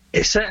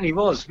 It certainly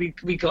was.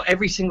 We got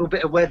every single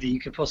bit of weather you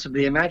could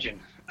possibly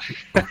imagine.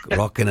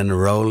 Rocking and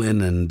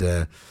rolling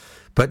and...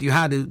 But you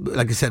had,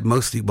 like I said,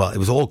 mostly, it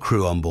was all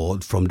crew on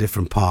board from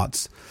different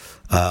parts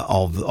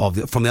from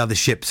the other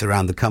ships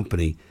around the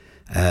company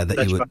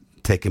that you were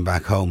taking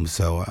back home.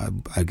 So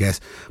I guess.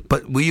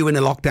 But were you in a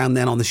lockdown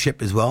then on the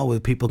ship as well? Were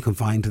people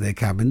confined to their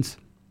cabins?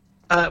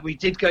 We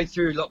did go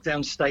through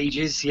lockdown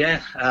stages,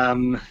 yeah.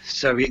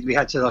 So we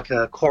had to like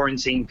a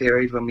quarantine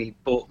period when we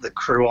brought the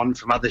crew on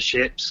from other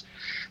ships,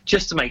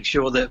 just to make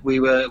sure that we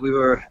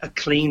were a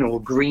clean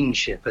or green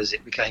ship, as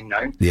it became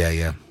known. Yeah,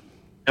 yeah.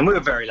 And we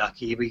were very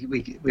lucky. We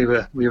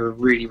were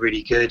really,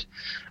 really good.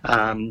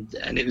 And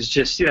it was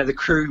just, the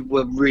crew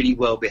were really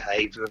well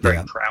behaved. We were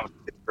very proud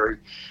of the crew.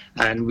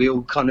 And we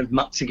all kind of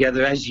mucked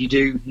together as you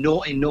do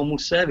not in normal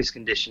service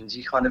conditions.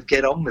 You kind of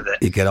get on with it.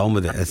 You get on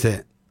with it, that's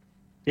it.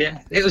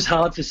 Yeah, it was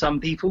hard for some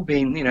people.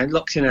 Being,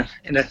 locked in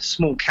a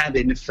small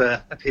cabin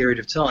for a period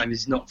of time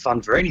is not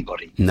fun for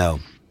anybody. No.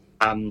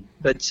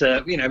 But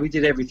we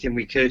did everything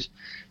we could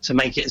to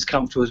make it as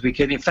comfortable as we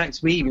could. In fact,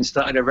 we even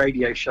started a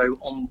radio show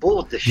on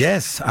board the ship.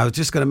 Yes, I was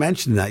just going to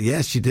mention that.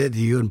 Yes, you did.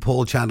 You and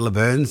Paul Chandler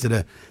Burns did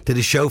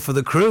a show for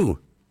the crew.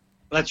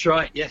 That's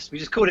right, yes. We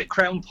just called it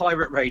Crown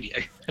Pirate Radio.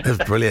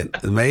 That's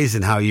brilliant.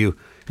 Amazing how you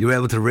were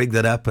able to rig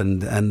that up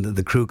and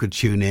the crew could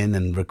tune in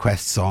and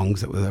request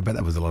songs. I bet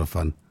that was a lot of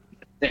fun.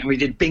 And we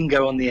did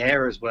bingo on the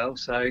air as well.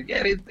 So,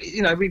 yeah,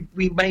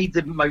 we made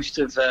the most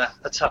of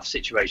a tough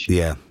situation.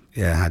 Yeah,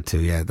 had to.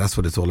 Yeah, that's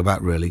what it's all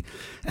about, really.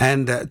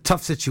 And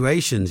tough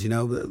situations,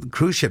 the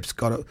cruise ships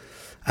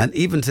and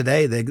even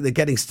today they're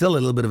getting still a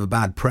little bit of a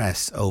bad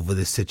press over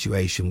this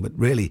situation. But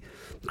really,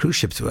 cruise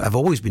ships have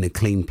always been a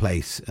clean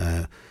place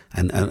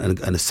and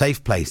a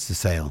safe place to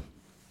sail.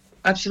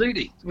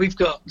 Absolutely, we've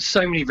got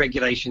so many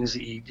regulations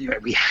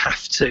that we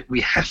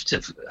have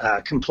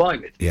to comply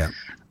with. Yeah.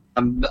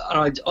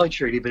 I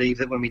truly believe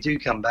that when we do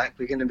come back,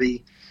 we're going to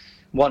be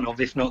one of,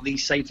 if not the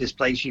safest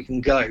place you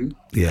can go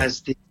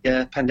as the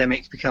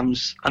pandemic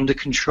becomes under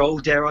control,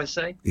 dare I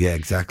say. Yeah,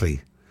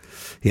 exactly.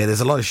 Yeah,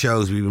 there's a lot of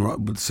shows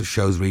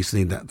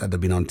recently that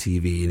have been on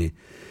TV, and it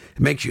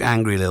makes you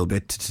angry a little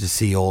bit to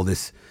see all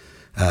this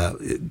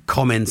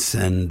comments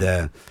and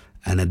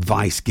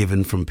advice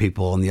given from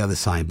people on the other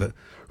side. But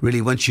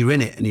really, once you're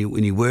in it and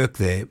when you work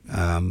there,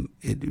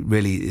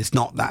 it's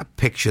not that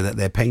picture that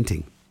they're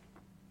painting.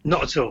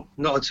 Not at all.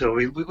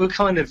 We're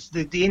kind of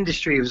the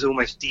industry was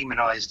almost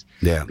demonised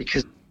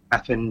because it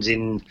happened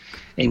in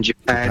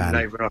Japan and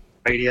over in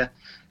Australia.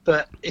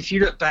 But if you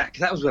look back,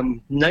 that was when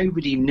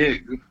nobody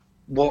knew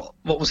what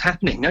was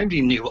happening.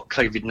 Nobody knew what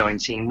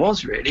COVID-19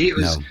 was really. It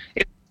was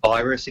a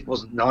virus. It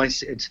wasn't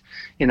nice. It's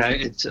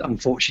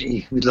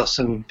unfortunately we lost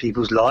some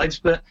people's lives,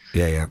 but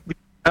we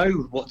know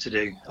what to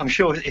do. I'm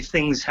sure if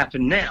things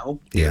happen now,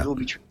 it will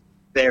be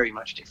very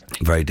much different.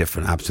 Very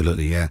different,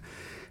 absolutely. Yeah.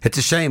 It's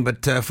a shame,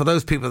 but for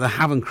those people that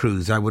haven't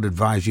cruised, I would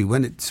advise you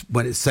when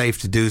it's safe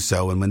to do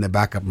so and when they're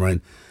back up and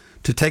running,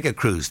 to take a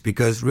cruise,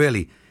 because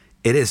really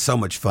it is so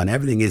much fun.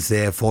 Everything is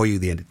there for you: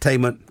 the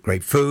entertainment,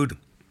 great food,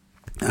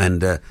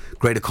 and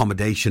great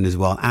accommodation as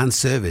well, and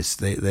service.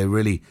 They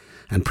really,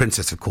 and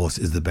Princess, of course,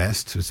 is the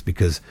best, just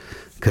because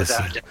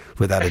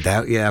without a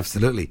doubt, yeah,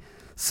 absolutely.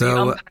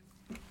 So. And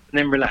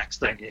then relax,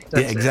 don't you?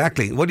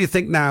 Exactly. What do you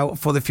think now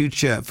for the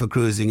future for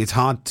cruising? It's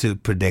hard to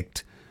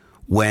predict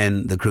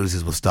when the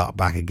cruises will start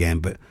back again,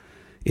 but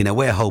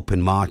we're hoping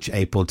March,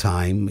 April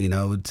time.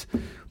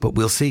 But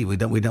we'll see. We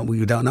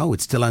don't know.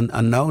 It's still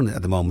unknown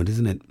at the moment,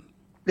 isn't it?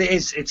 It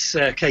is. It's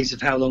a case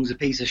of how long's a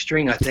piece of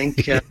string, I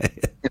think.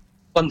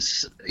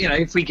 Once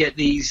if we get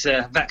these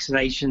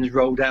vaccinations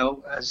rolled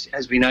out,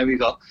 as we know,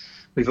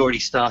 we've already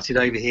started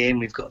over here, and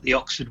we've got the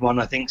Oxford one,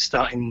 I think,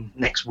 starting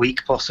next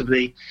week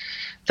possibly.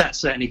 That's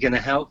certainly going to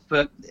help.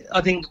 But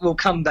I think we'll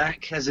come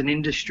back as an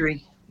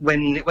industry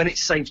when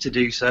it's safe to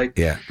do so.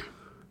 Yeah.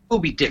 Will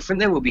be different.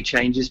 There will be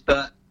changes,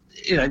 but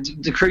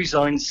the cruise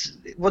lines.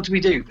 What do we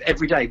do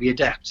every day? We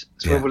adapt.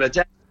 So we'll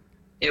adapt.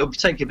 It'll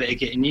take a bit of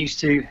getting used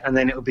to, and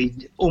then it'll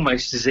be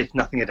almost as if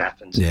nothing had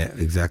happened. Yeah,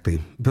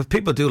 exactly. But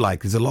people do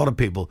there's a lot of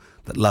people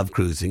that love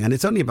cruising, and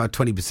it's only about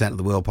 20% of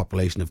the world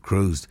population have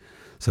cruised,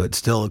 so it's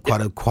still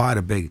quite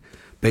a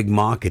big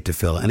market to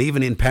fill. And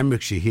even in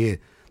Pembrokeshire here,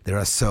 there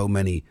are so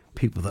many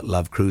people that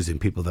love cruising,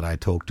 people that I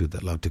talk to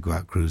that love to go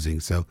out cruising.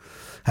 So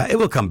it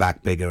will come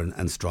back bigger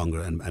and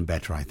stronger and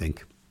better, I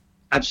think.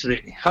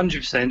 Absolutely,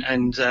 100%.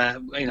 And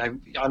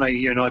I know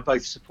you and I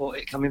both support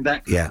it coming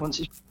back. Yeah.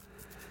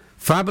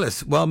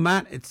 Fabulous. Well,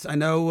 Matt, I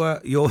know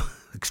you're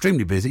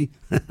extremely busy.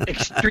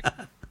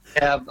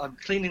 Yeah, I'm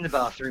cleaning the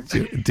bathroom.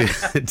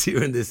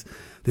 During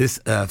this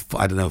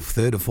I don't know,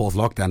 third or fourth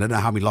lockdown. I don't know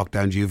how many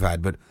lockdowns you've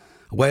had, but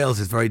Wales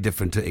is very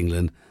different to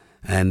England.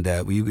 And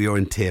we are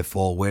in tier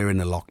 4. We're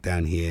in a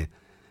lockdown here.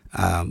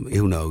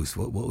 Who knows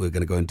what we're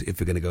going to go into, if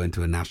we're going to go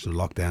into a national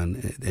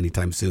lockdown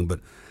anytime soon.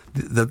 But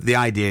the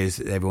idea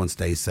is everyone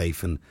stays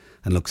safe and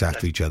looks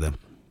after each other.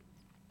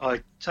 I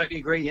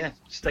totally agree, yeah.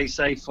 Stay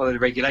safe, follow the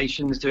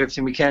regulations, do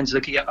everything we can to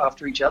look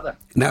after each other.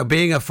 Now,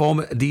 being a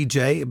former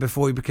DJ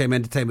before you became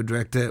entertainment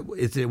director,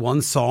 is there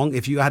one song,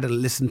 if you had to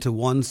listen to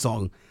one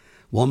song,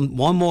 one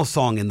more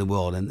song in the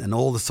world, and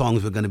all the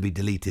songs were going to be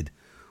deleted,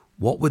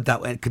 what would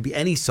that, it could be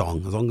any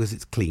song, as long as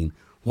it's clean,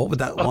 what would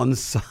that one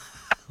song...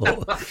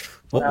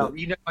 Well,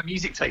 you know my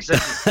music taste,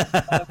 don't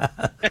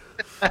you?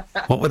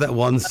 What would that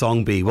one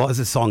song be? What is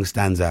the song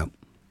stands out?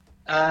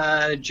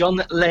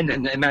 John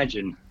Lennon,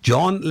 Imagine.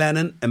 John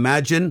Lennon,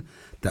 Imagine.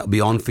 That'll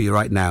be on for you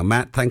right now.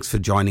 Matt, thanks for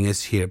joining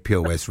us here at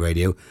Pure West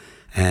Radio,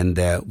 and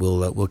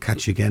we'll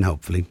catch you again,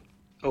 hopefully.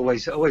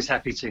 Always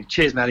happy to.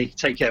 Cheers, Maddie.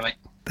 Take care, mate.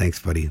 Thanks,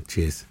 buddy.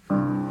 Cheers.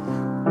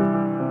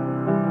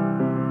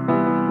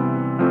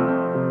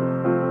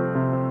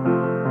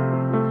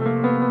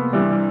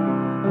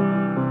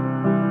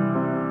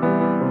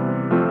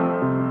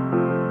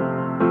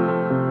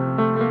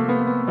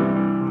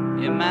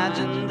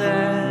 Imagine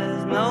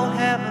there's no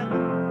heaven.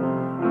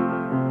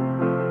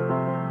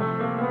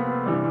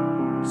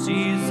 It's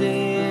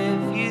easy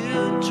if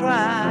you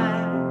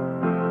try.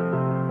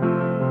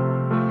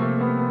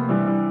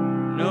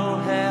 No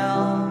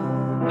hell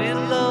below.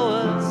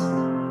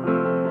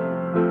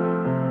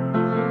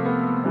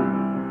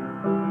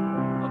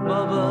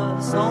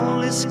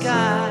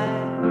 sky.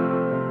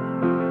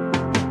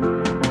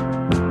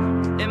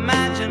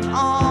 Imagine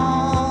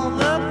all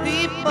the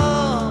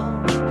people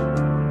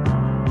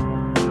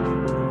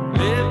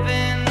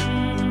living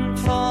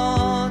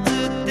for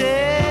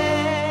today.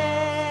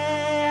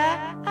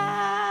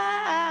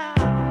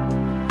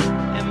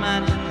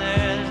 Imagine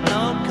there's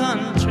no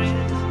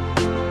countries.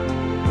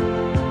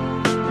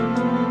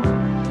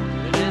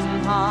 It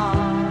isn't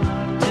hard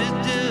to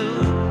do.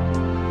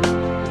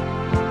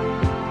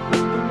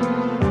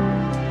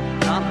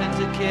 Nothing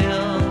to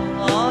kill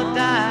or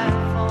die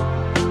for,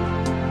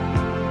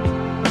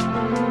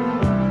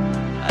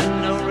 and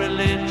no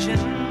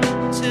religion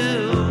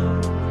too.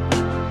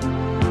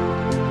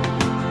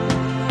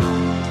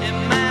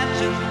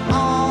 Imagine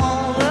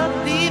all the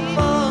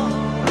people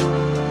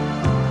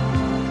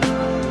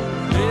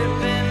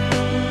living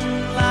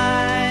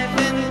life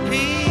in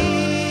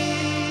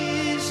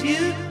peace.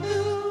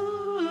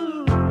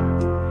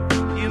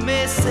 You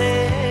may say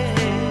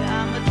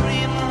I'm a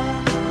dreamer,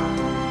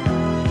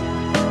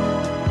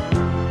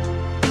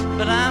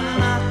 but I'm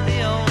not the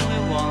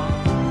only one.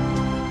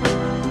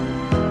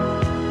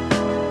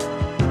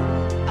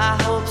 I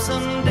hope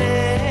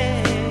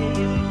someday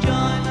you'll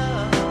join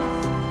us,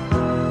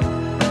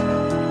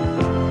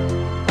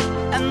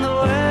 and the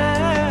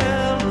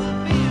world will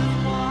be as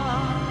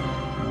one.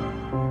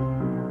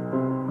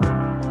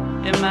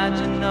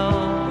 Imagine no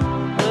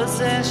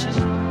possessions.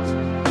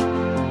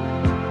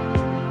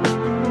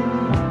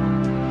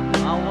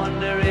 I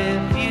wonder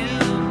if you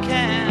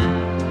can.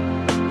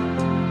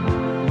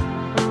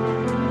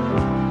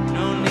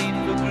 No need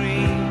for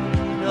greed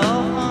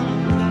or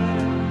hunger,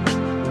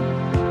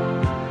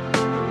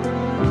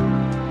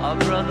 or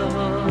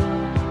brotherhood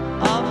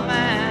of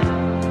man.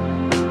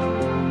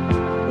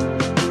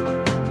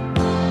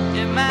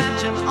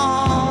 Imagine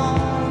all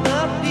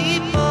the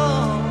people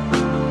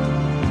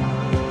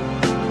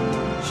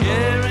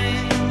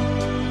sharing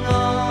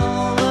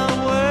all the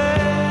world.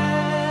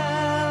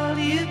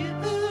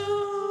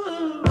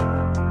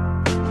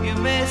 You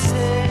may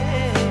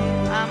say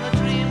I'm a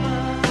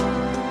dreamer,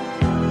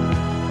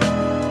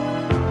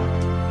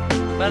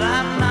 but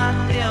I'm not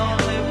the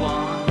only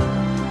one.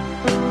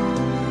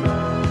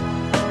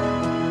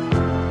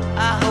 I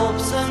hope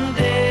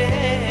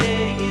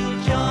someday you'll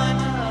join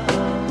us,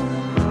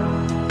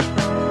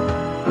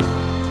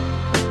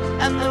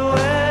 and the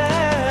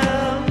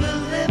world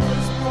will live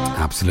as one.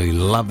 Absolutely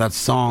love that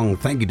song.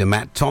 Thank you to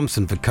Matt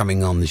Thompson for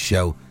coming on the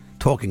show,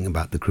 talking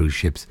about the cruise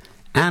ships,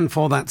 and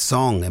for that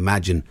song,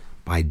 Imagine,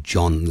 by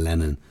John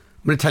Lennon.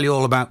 I'm going to tell you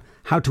all about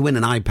how to win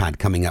an iPad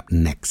coming up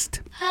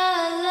next.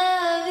 I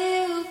love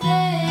you,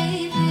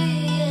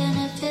 baby, and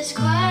if it's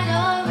quite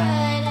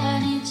alright, I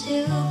need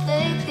to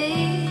play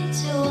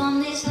pizza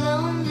on these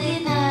lonely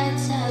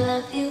nights. I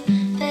love you,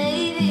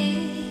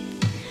 baby.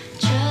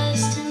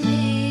 Trust in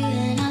me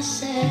when I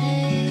say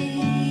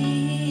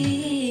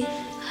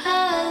I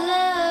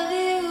love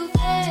you,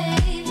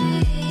 baby,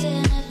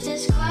 and if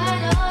it's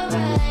quite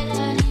alright,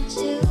 I need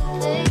to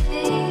play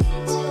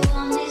pizza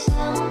on these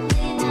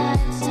lonely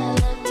nights. I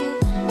love you,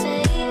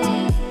 baby.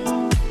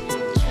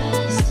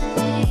 Trust in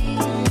me.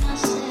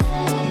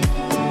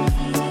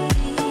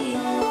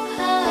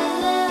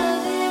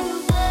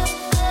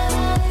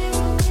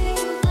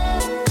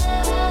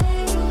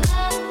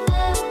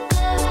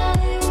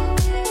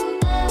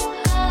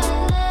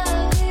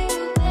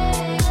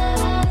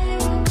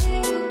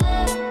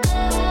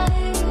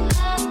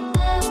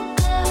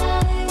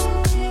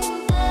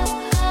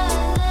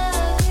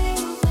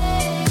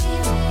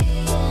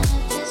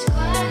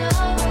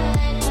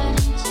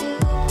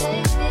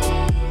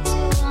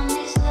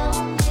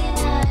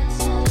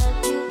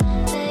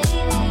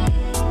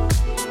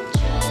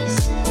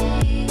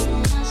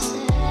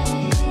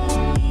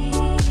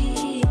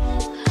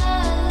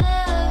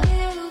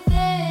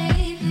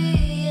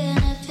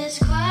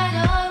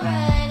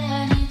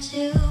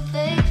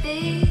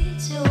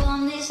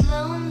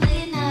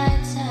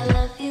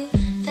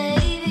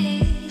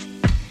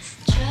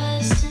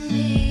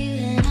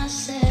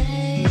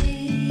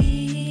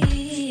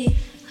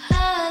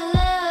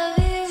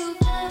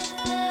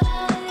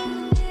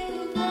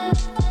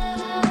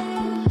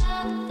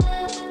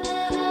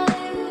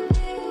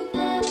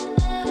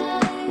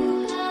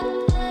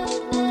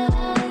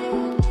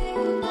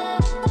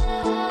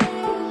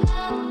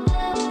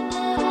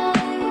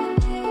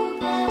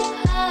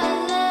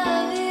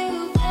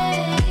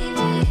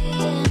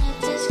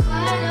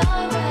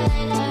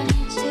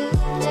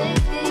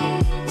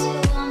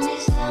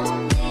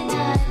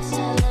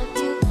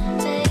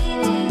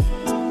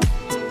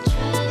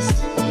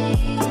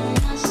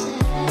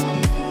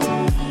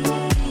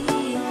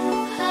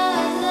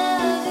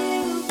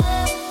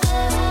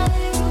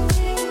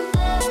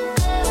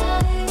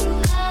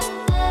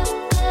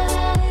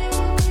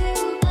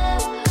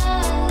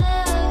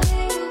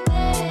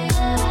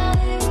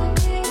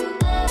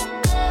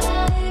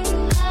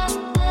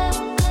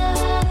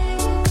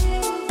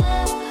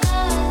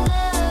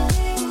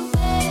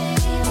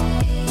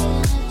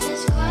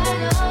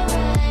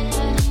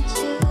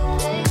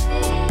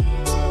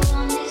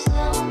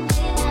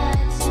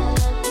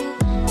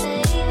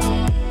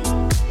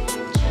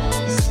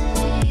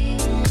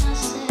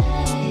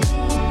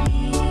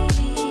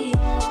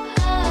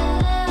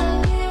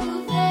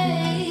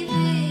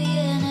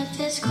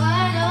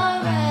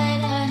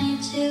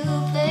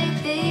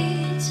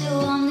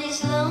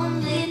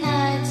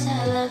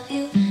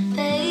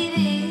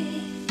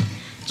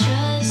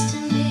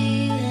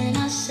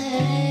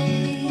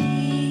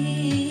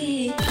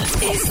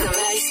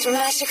 most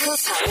magical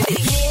time of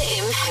the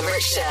year in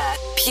Pembrokeshire.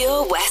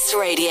 Pure West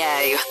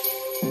Radio.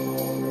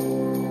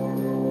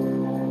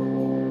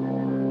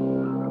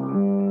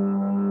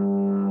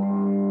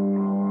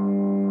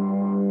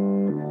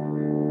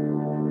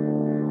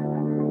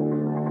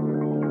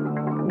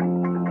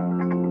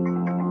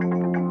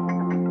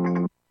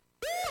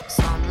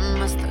 Something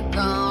must have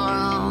gone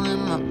wrong in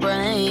my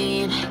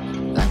brain.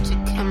 Got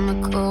your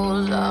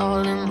chemicals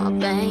all in my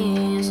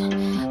veins.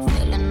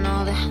 Feeling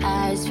all the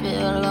highs,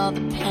 feel all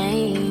the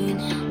pain.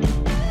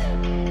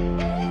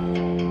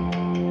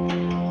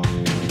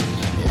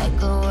 Let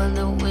go of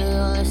the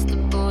wheel, it's the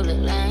bullet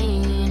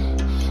lane.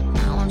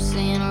 Now I'm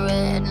seeing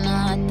red,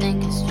 now I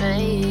think it's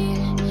straight.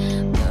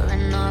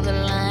 Blurring all the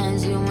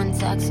lines, you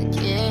intoxicate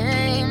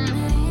me.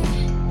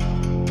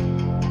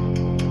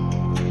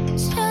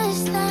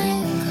 Just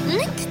like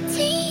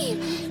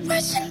nicotine,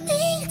 rushing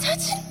me,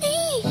 touching me.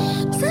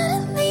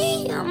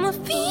 Suddenly I'm a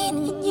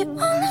fiend, and you're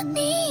all I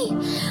need,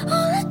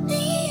 all I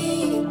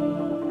need.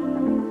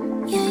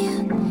 Yeah,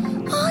 yeah,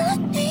 all I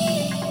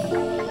need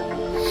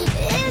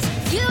is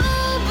you,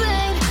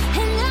 babe.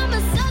 And I'm a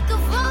sucker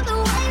for the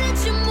way that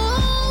you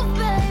move,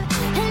 babe.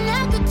 And I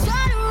could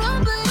try to run,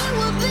 but it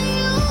would be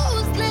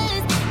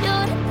useless.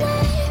 You're to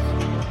blame.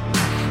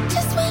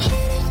 Just when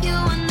hitting you,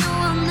 I know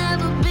I'll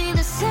never be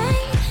the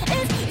same.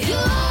 It's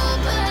you,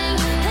 babe.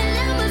 And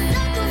I'm a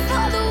sucker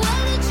for the way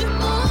that you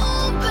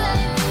move,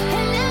 babe.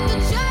 And I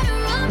could try to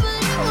run, but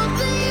it would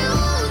be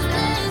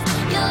useless.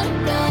 You're to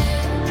blame.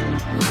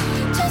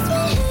 Just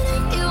when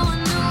hitting you, I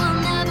know I'll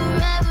never,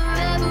 ever,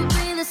 ever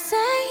be the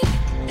same.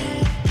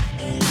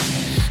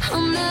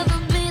 I'll never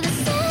be the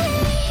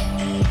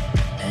same.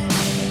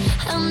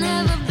 I'll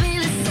never be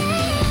the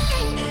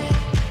same.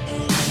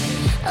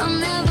 I'll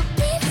never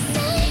be the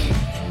same.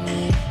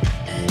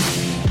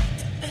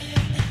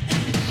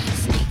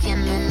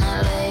 Sneaking in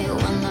LA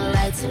when the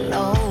lights are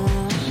low.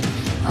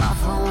 Off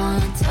for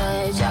one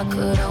touch, I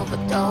could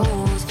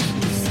overdose.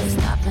 You say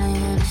stop playing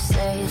it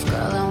safe,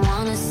 girl. I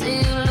wanna see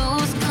you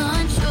lose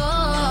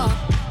control.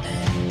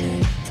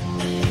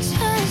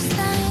 Just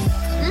like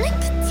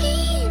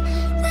nicotine,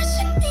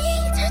 rushing me,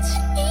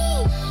 touching me.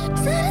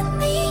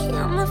 Suddenly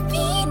I'm a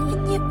fiend,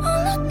 and you're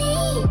all I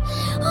need,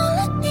 all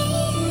I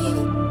need.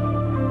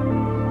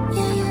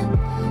 Yeah, yeah,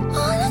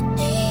 all I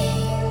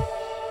need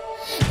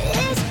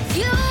is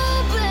you,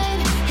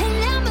 babe. And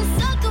I'm a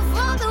sucker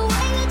for the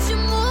way that you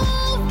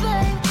move,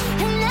 babe.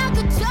 And I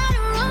could try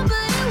to run,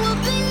 but it would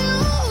be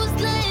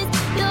useless.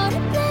 You're to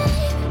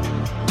blame.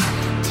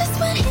 Just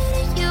when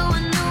hitting you, I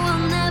know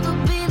I'll never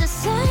be the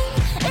same.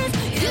 It's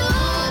you,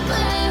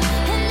 babe.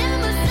 And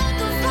I'm a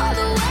sucker for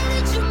the way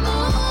that you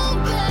move,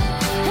 babe.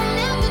 And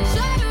I could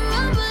try to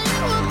run, but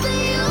it would be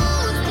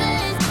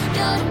useless.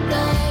 You're to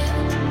blame.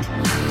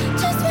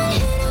 Just when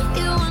hitting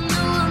you, I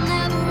know I'll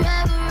never,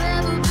 ever,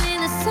 ever be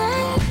the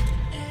same.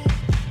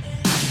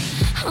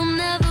 I'll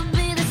never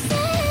be the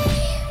same.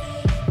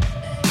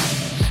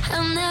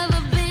 I'll never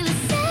be the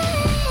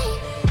same.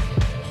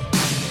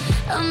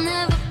 I'll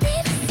never be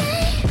the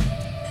same.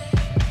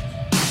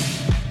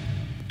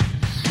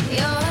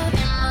 You're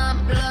in my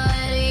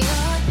blood,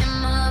 you're in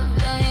my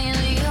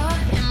veins, you're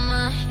in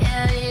my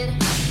head.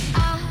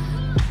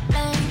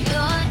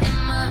 You're in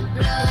my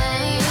blood,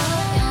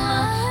 you're in my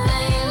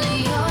veins,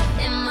 you're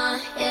in my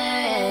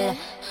head.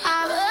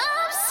 I'm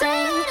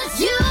saying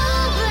you,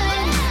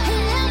 babe.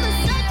 And I'm a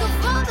sucker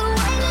for the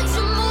way that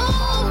you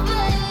move,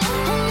 babe.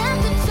 And I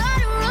could try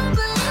to run,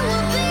 but it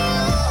would be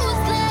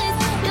useless.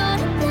 You're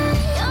to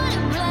blame, you're to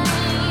blame.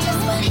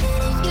 Just when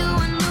hitting you,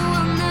 I know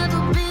I'll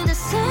never be the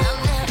same.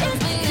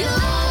 It's you,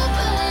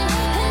 babe.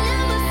 And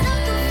I'm a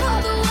sucker for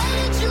the way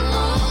that you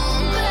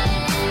move,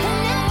 babe.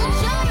 And I could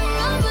try to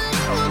run, but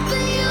it would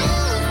be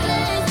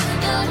useless.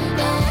 You're to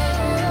blame.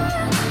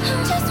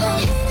 Just when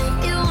hitting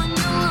you, I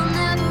know I'll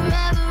never,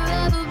 ever,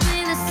 ever be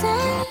the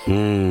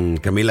same.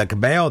 Camila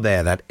Cabello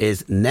there. That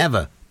is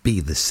Never Be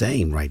the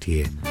Same right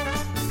here.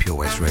 Pure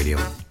West Radio.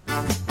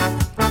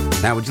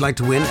 Now, would you like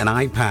to win an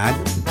iPad?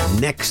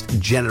 Next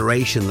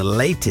generation, the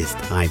latest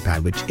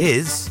iPad, which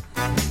is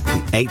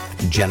the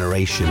 8th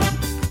generation.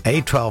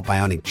 A12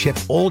 Bionic chip,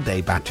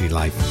 all-day battery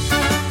life,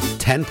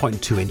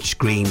 10.2-inch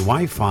screen,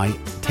 Wi-Fi,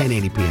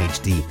 1080p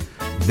HD,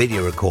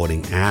 video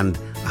recording, and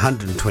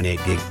 128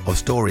 gig of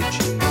storage.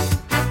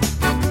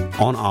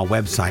 On our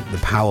website, the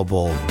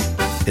Powerball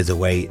is a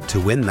way to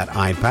win that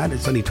iPad.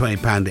 It's only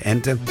 £20 to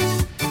enter. You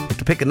have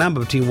to pick a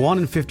number between 1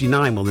 and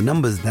 59, well, the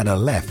numbers that are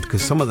left,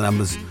 because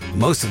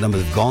most of the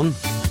numbers have gone.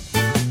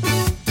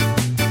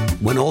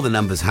 When all the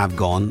numbers have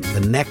gone,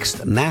 the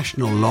next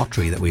national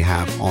lottery that we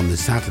have on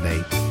this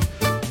Saturday,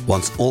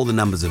 once all the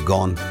numbers have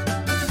gone,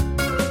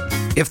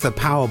 if the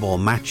Powerball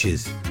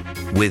matches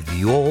with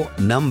your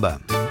number,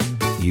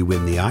 you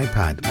win the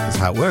iPad. That's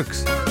how it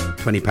works.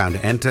 £20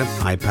 to enter.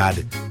 iPad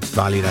is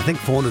valued, I think,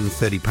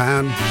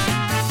 £430.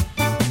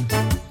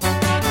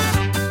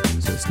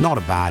 So it's not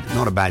a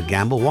bad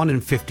gamble. 1 in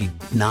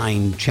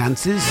 59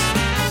 chances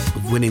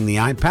of winning the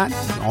iPad.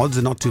 The odds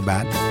are not too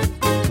bad.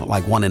 It's not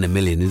like 1 in a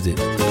million, is it?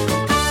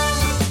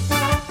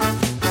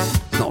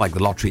 It's not like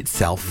the lottery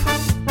itself.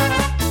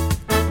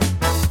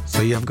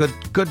 So you have a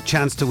good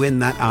chance to win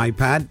that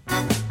iPad.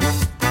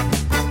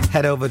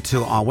 Head over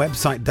to our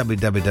website,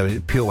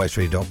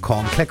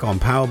 www.purewestradio.com. Click on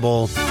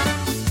Powerball.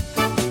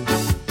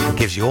 It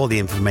gives you all the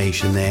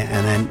information there.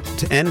 And then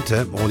to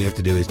enter, all you have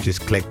to do is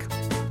just click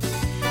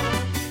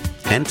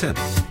enter.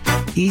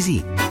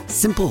 Easy.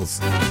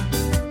 Simples.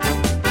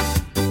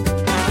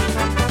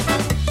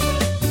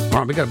 All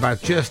right, we've got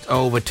about just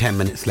over 10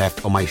 minutes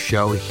left on my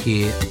show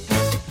here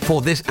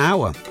for this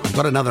hour. I've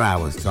got another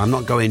hour, so I'm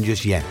not going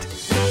just yet.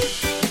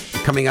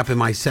 Coming up in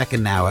my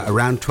second hour,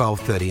 around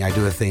 12:30, I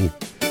do a thing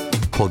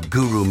called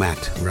Guru Mat,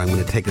 where I'm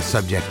going to take a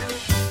subject,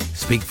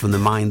 speak from the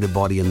mind, the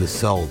body, and the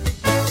soul.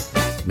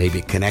 Maybe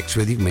it connects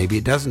with you, maybe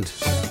it doesn't.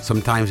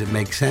 Sometimes it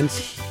makes sense,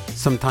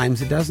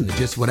 sometimes it doesn't. It's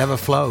just whatever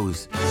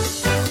flows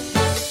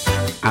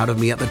out of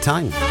me at the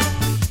time.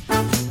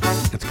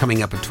 That's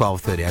coming up at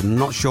 12:30. I'm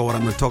not sure what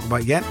I'm going to talk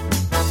about yet.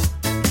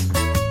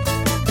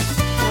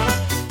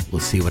 We'll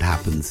see what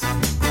happens.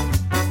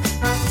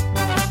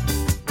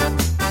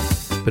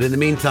 But in the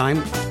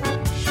meantime,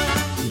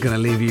 I'm going to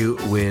leave you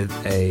with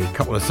a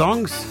couple of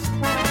songs.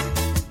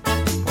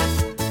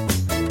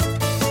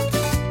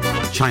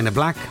 China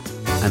Black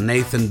and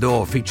Nathan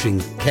Dorr featuring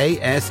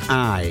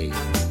KSI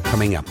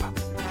coming up.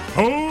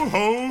 Ho,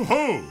 ho,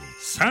 ho!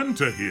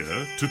 Santa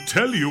here to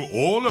tell you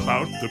all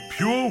about the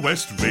Pure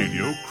West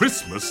Radio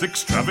Christmas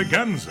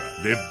Extravaganza,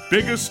 their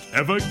biggest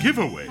ever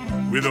giveaway,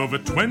 with over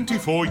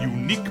 24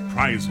 unique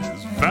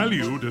prizes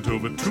valued at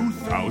over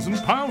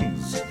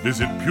 £2,000.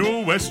 Visit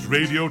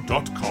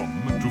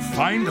purewestradio.com to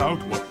find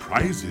out what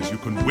prizes you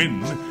can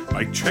win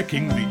by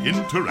checking the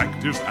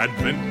interactive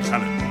Advent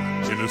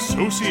calendar in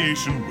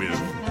association with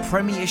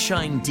Premier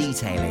Shine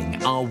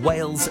Detailing are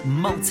Wales'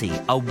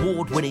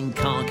 multi-award-winning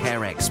car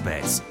care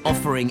experts,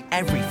 offering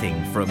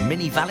everything from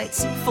mini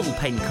valets, full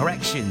paint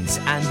corrections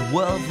and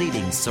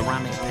world-leading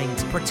ceramic paint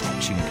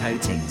protection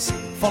coatings.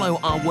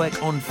 Follow our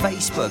work on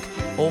Facebook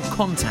or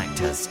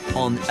contact us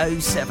on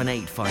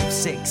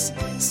 07856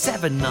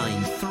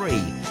 793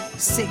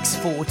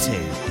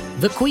 642.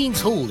 The Queen's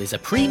Hall is a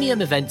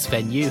premium events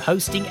venue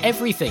hosting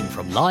everything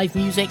from live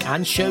music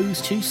and shows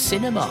to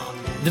cinema.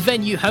 The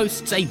venue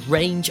hosts a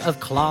range of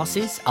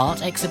classes,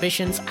 art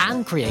exhibitions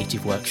and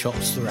creative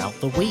workshops throughout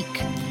the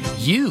week.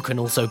 You can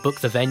also book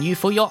the venue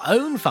for your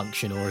own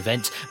function or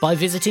event by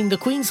visiting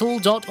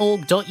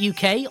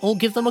thequeenshall.org.uk or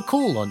give them a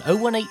call on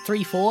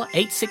 01834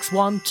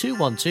 861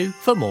 212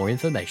 for more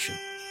information.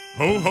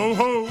 Ho, ho,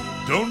 ho!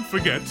 Don't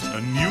forget, a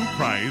new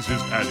prize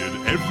is added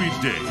every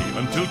day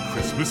until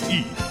Christmas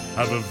Eve.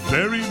 Have a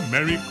very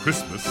Merry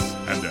Christmas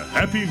and a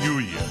Happy New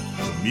Year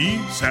from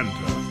me, Santa,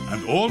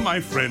 and all my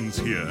friends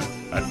here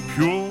at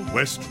Pure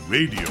West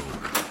Radio.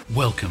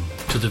 Welcome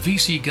to the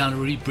VC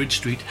Gallery, Bridge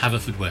Street,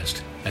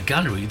 Haverfordwest, a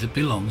gallery that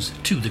belongs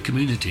to the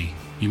community.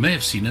 You may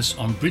have seen us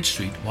on Bridge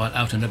Street while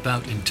out and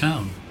about in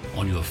town.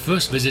 On your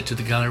first visit to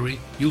the gallery,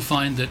 you'll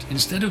find that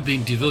instead of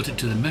being devoted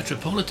to the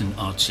metropolitan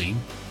art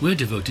scene, we're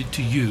devoted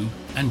to you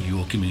and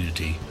your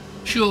community.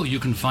 Sure, you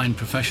can find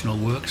professional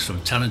works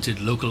from talented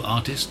local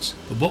artists,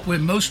 but what we're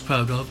most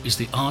proud of is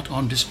the art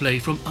on display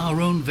from our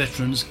own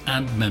veterans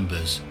and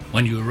members.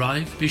 When you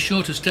arrive, be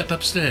sure to step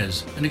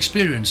upstairs and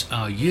experience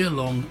our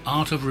year-long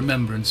Art of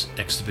Remembrance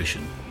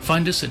exhibition.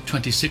 Find us at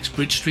 26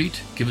 Bridge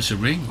Street, give us a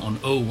ring on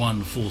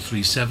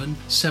 01437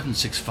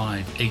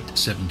 765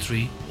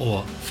 873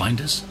 or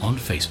find us on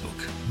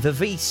Facebook. The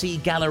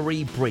VC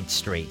Gallery, Bridge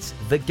Street,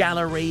 the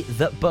gallery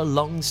that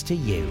belongs to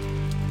you.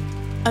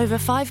 Over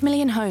 5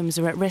 million homes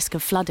are at risk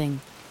of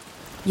flooding,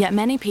 yet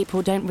many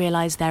people don't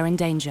realise they're in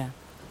danger.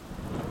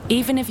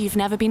 Even if you've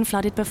never been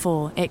flooded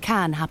before, it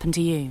can happen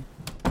to you.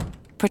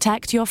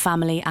 Protect your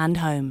family and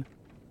home.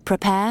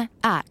 Prepare,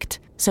 act,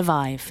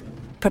 survive.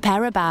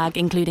 Prepare a bag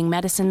including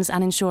medicines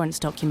and insurance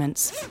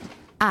documents.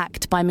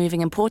 Act by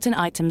moving important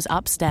items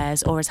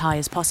upstairs or as high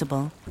as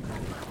possible.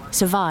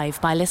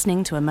 Survive by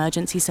listening to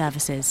emergency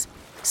services.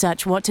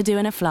 Search what to do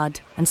in a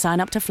flood and sign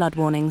up to flood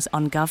warnings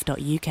on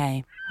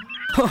gov.uk.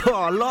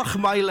 Oh,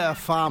 Lochmeyler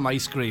Farm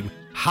Ice Cream.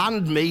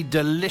 Handmade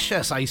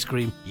delicious ice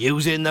cream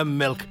using the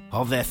milk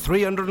of their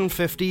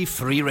 350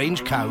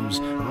 free-range cows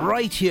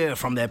right here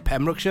from their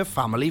Pembrokeshire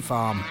family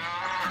farm.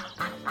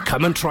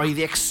 Come and try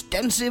the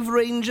extensive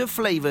range of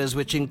flavours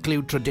which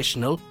include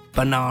traditional,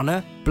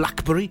 banana,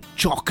 blackberry,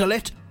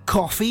 chocolate,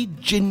 coffee,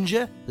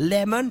 ginger,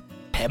 lemon,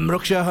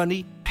 Pembrokeshire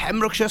honey,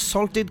 Pembrokeshire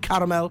salted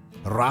caramel,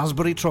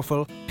 raspberry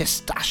truffle,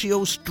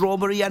 pistachio,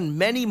 strawberry and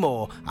many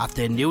more at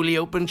their newly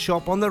opened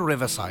shop on the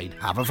Riverside,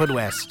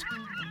 Haverfordwest.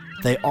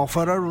 They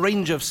offer a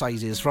range of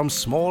sizes from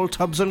small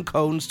tubs and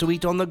cones to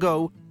eat on the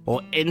go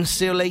or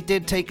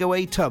insulated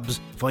takeaway tubs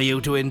for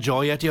you to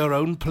enjoy at your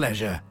own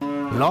pleasure.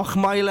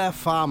 Lochmeyler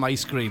Farm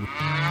Ice Cream.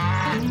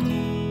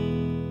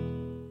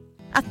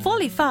 At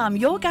Folly Farm,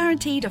 you're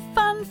guaranteed a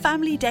fun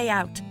family day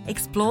out.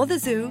 Explore the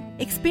zoo,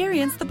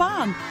 experience the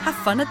barn, have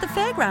fun at the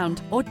fairground,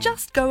 or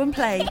just go and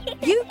play.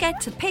 You get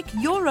to pick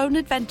your own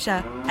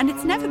adventure, and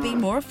it's never been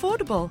more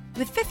affordable.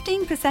 With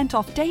 15%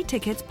 off day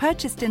tickets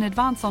purchased in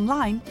advance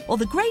online, or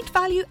the great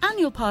value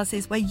annual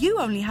passes where you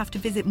only have to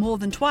visit more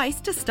than twice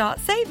to start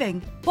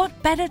saving.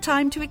 What better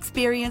time to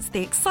experience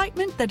the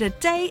excitement that a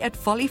day at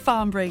Folly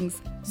Farm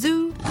brings?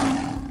 Zoo,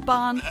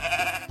 barn,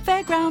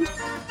 fairground,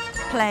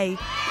 play.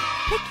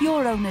 Pick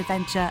your own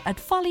adventure at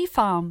Folly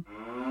Farm.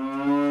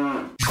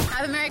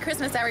 Have a Merry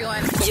Christmas,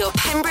 everyone. Your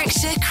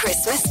Pembrokeshire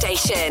Christmas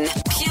station,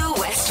 Pure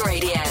West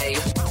Radio.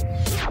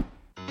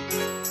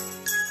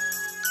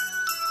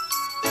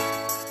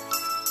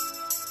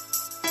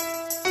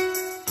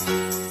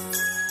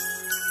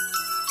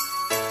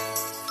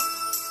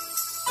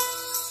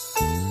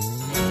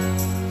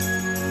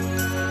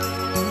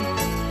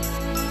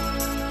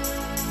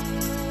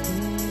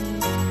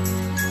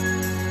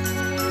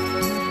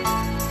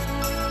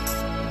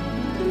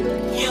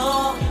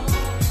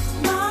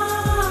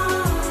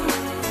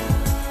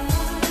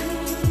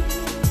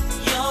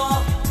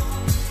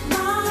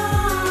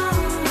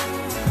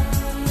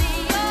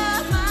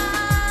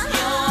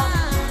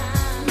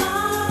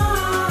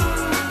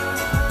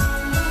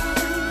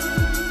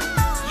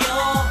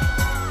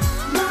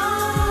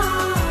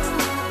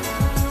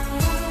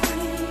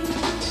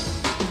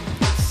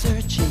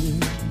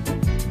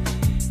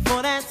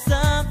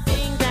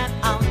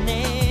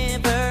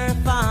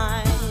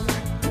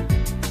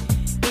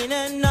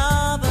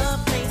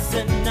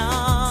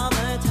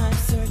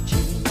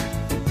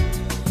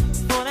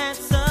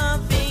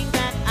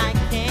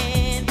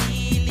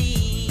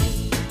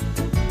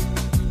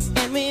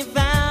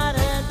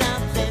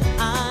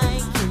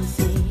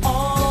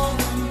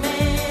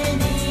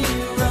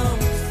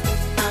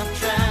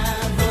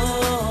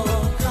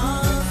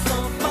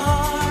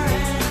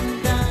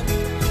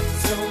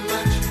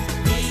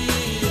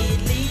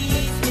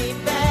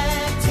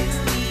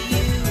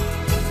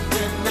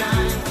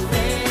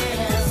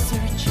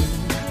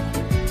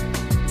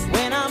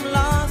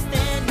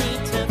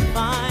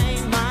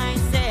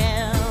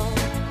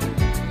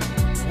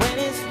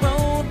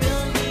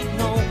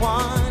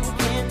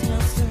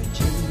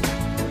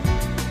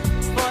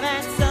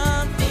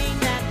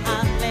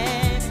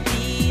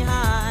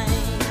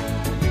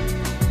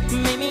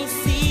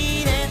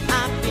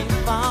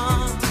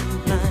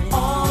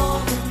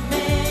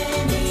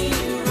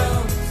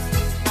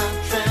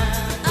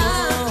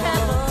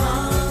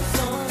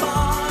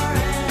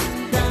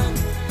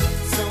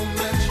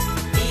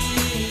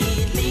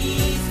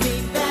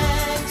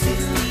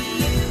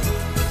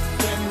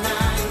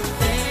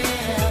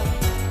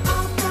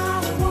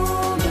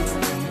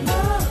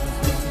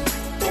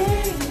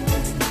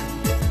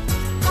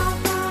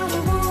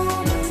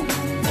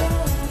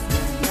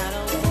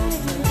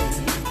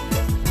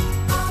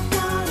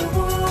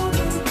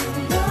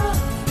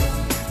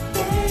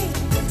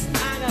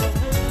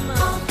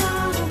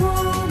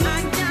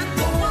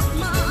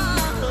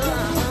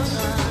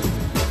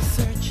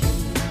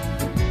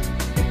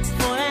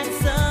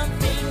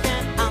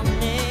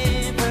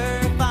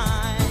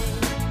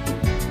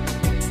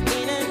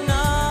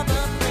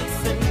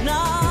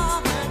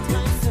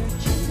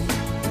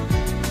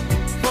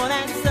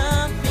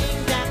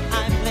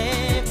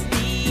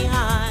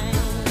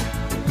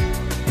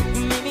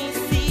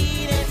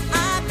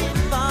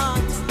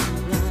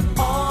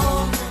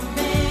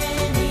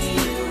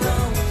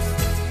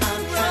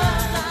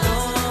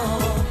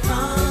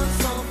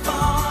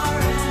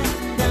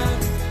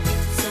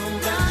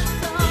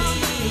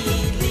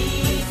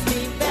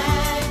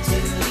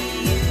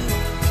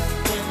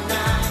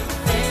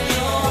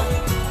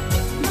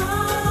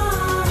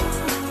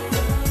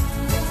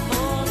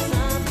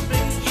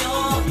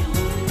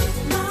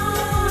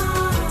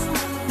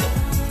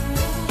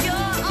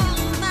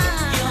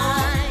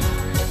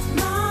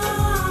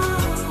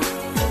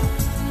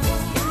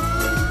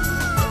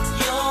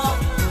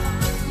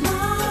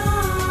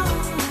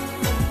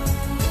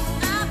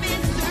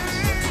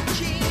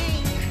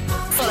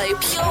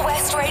 Pure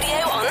West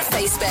Radio on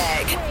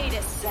Facebook. Wait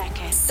a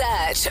second.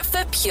 Search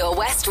for Pure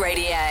West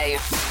Radio.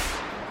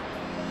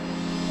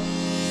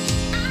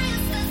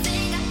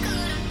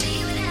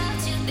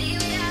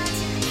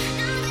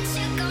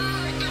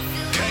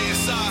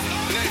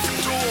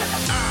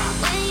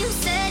 When you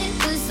said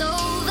it was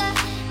over,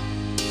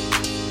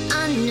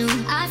 I knew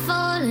I'd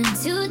fallen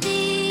too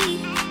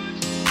deep.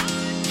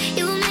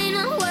 You made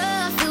my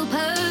world feel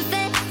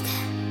perfect,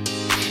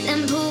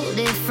 then pulled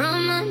it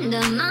from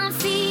under my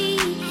feet.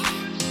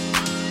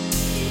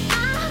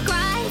 I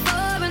cried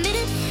for a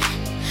minute,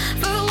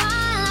 for a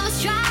while I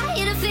was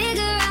trying to feel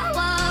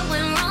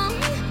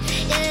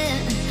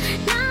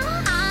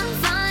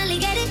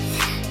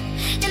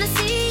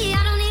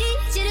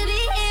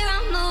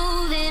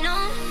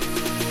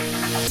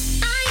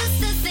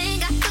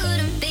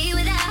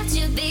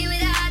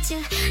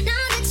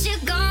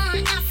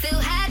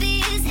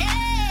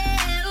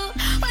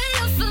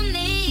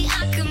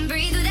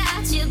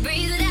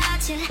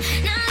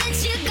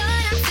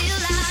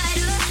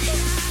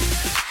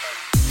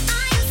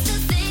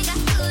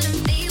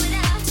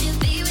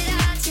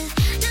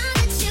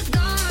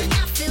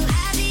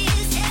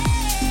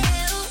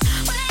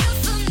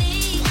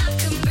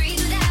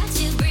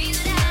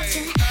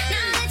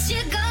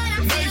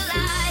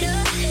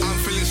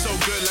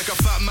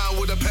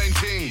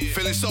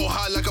Aiming so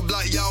high like a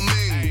black Yao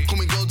Ming. Call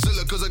me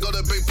Godzilla cause I got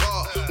a big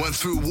part. Went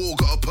through war,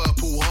 got a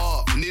purple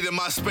heart. Needed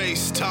my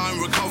space, time,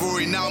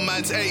 recovery. Now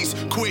man's ace,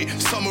 quit,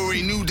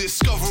 summary, new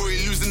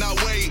discovery. Losing that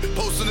weight,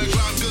 post on the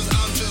ground cause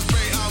I'm just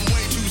great. I'm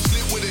way too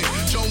slick with it,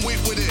 John Wick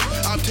with it.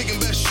 I'm taking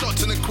best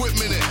shots and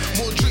equipment it.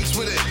 More drinks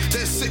with it,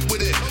 they're sick with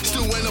it.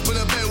 Still end up in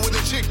a bed with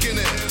a chick in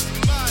it.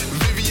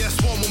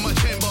 VVS one with my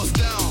chain boss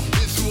down.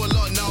 Been through a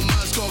lot, now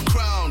man's got a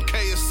crown.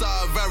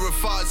 KSI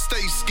verified,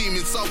 stay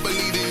scheming, sub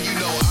bleeding, you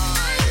know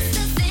I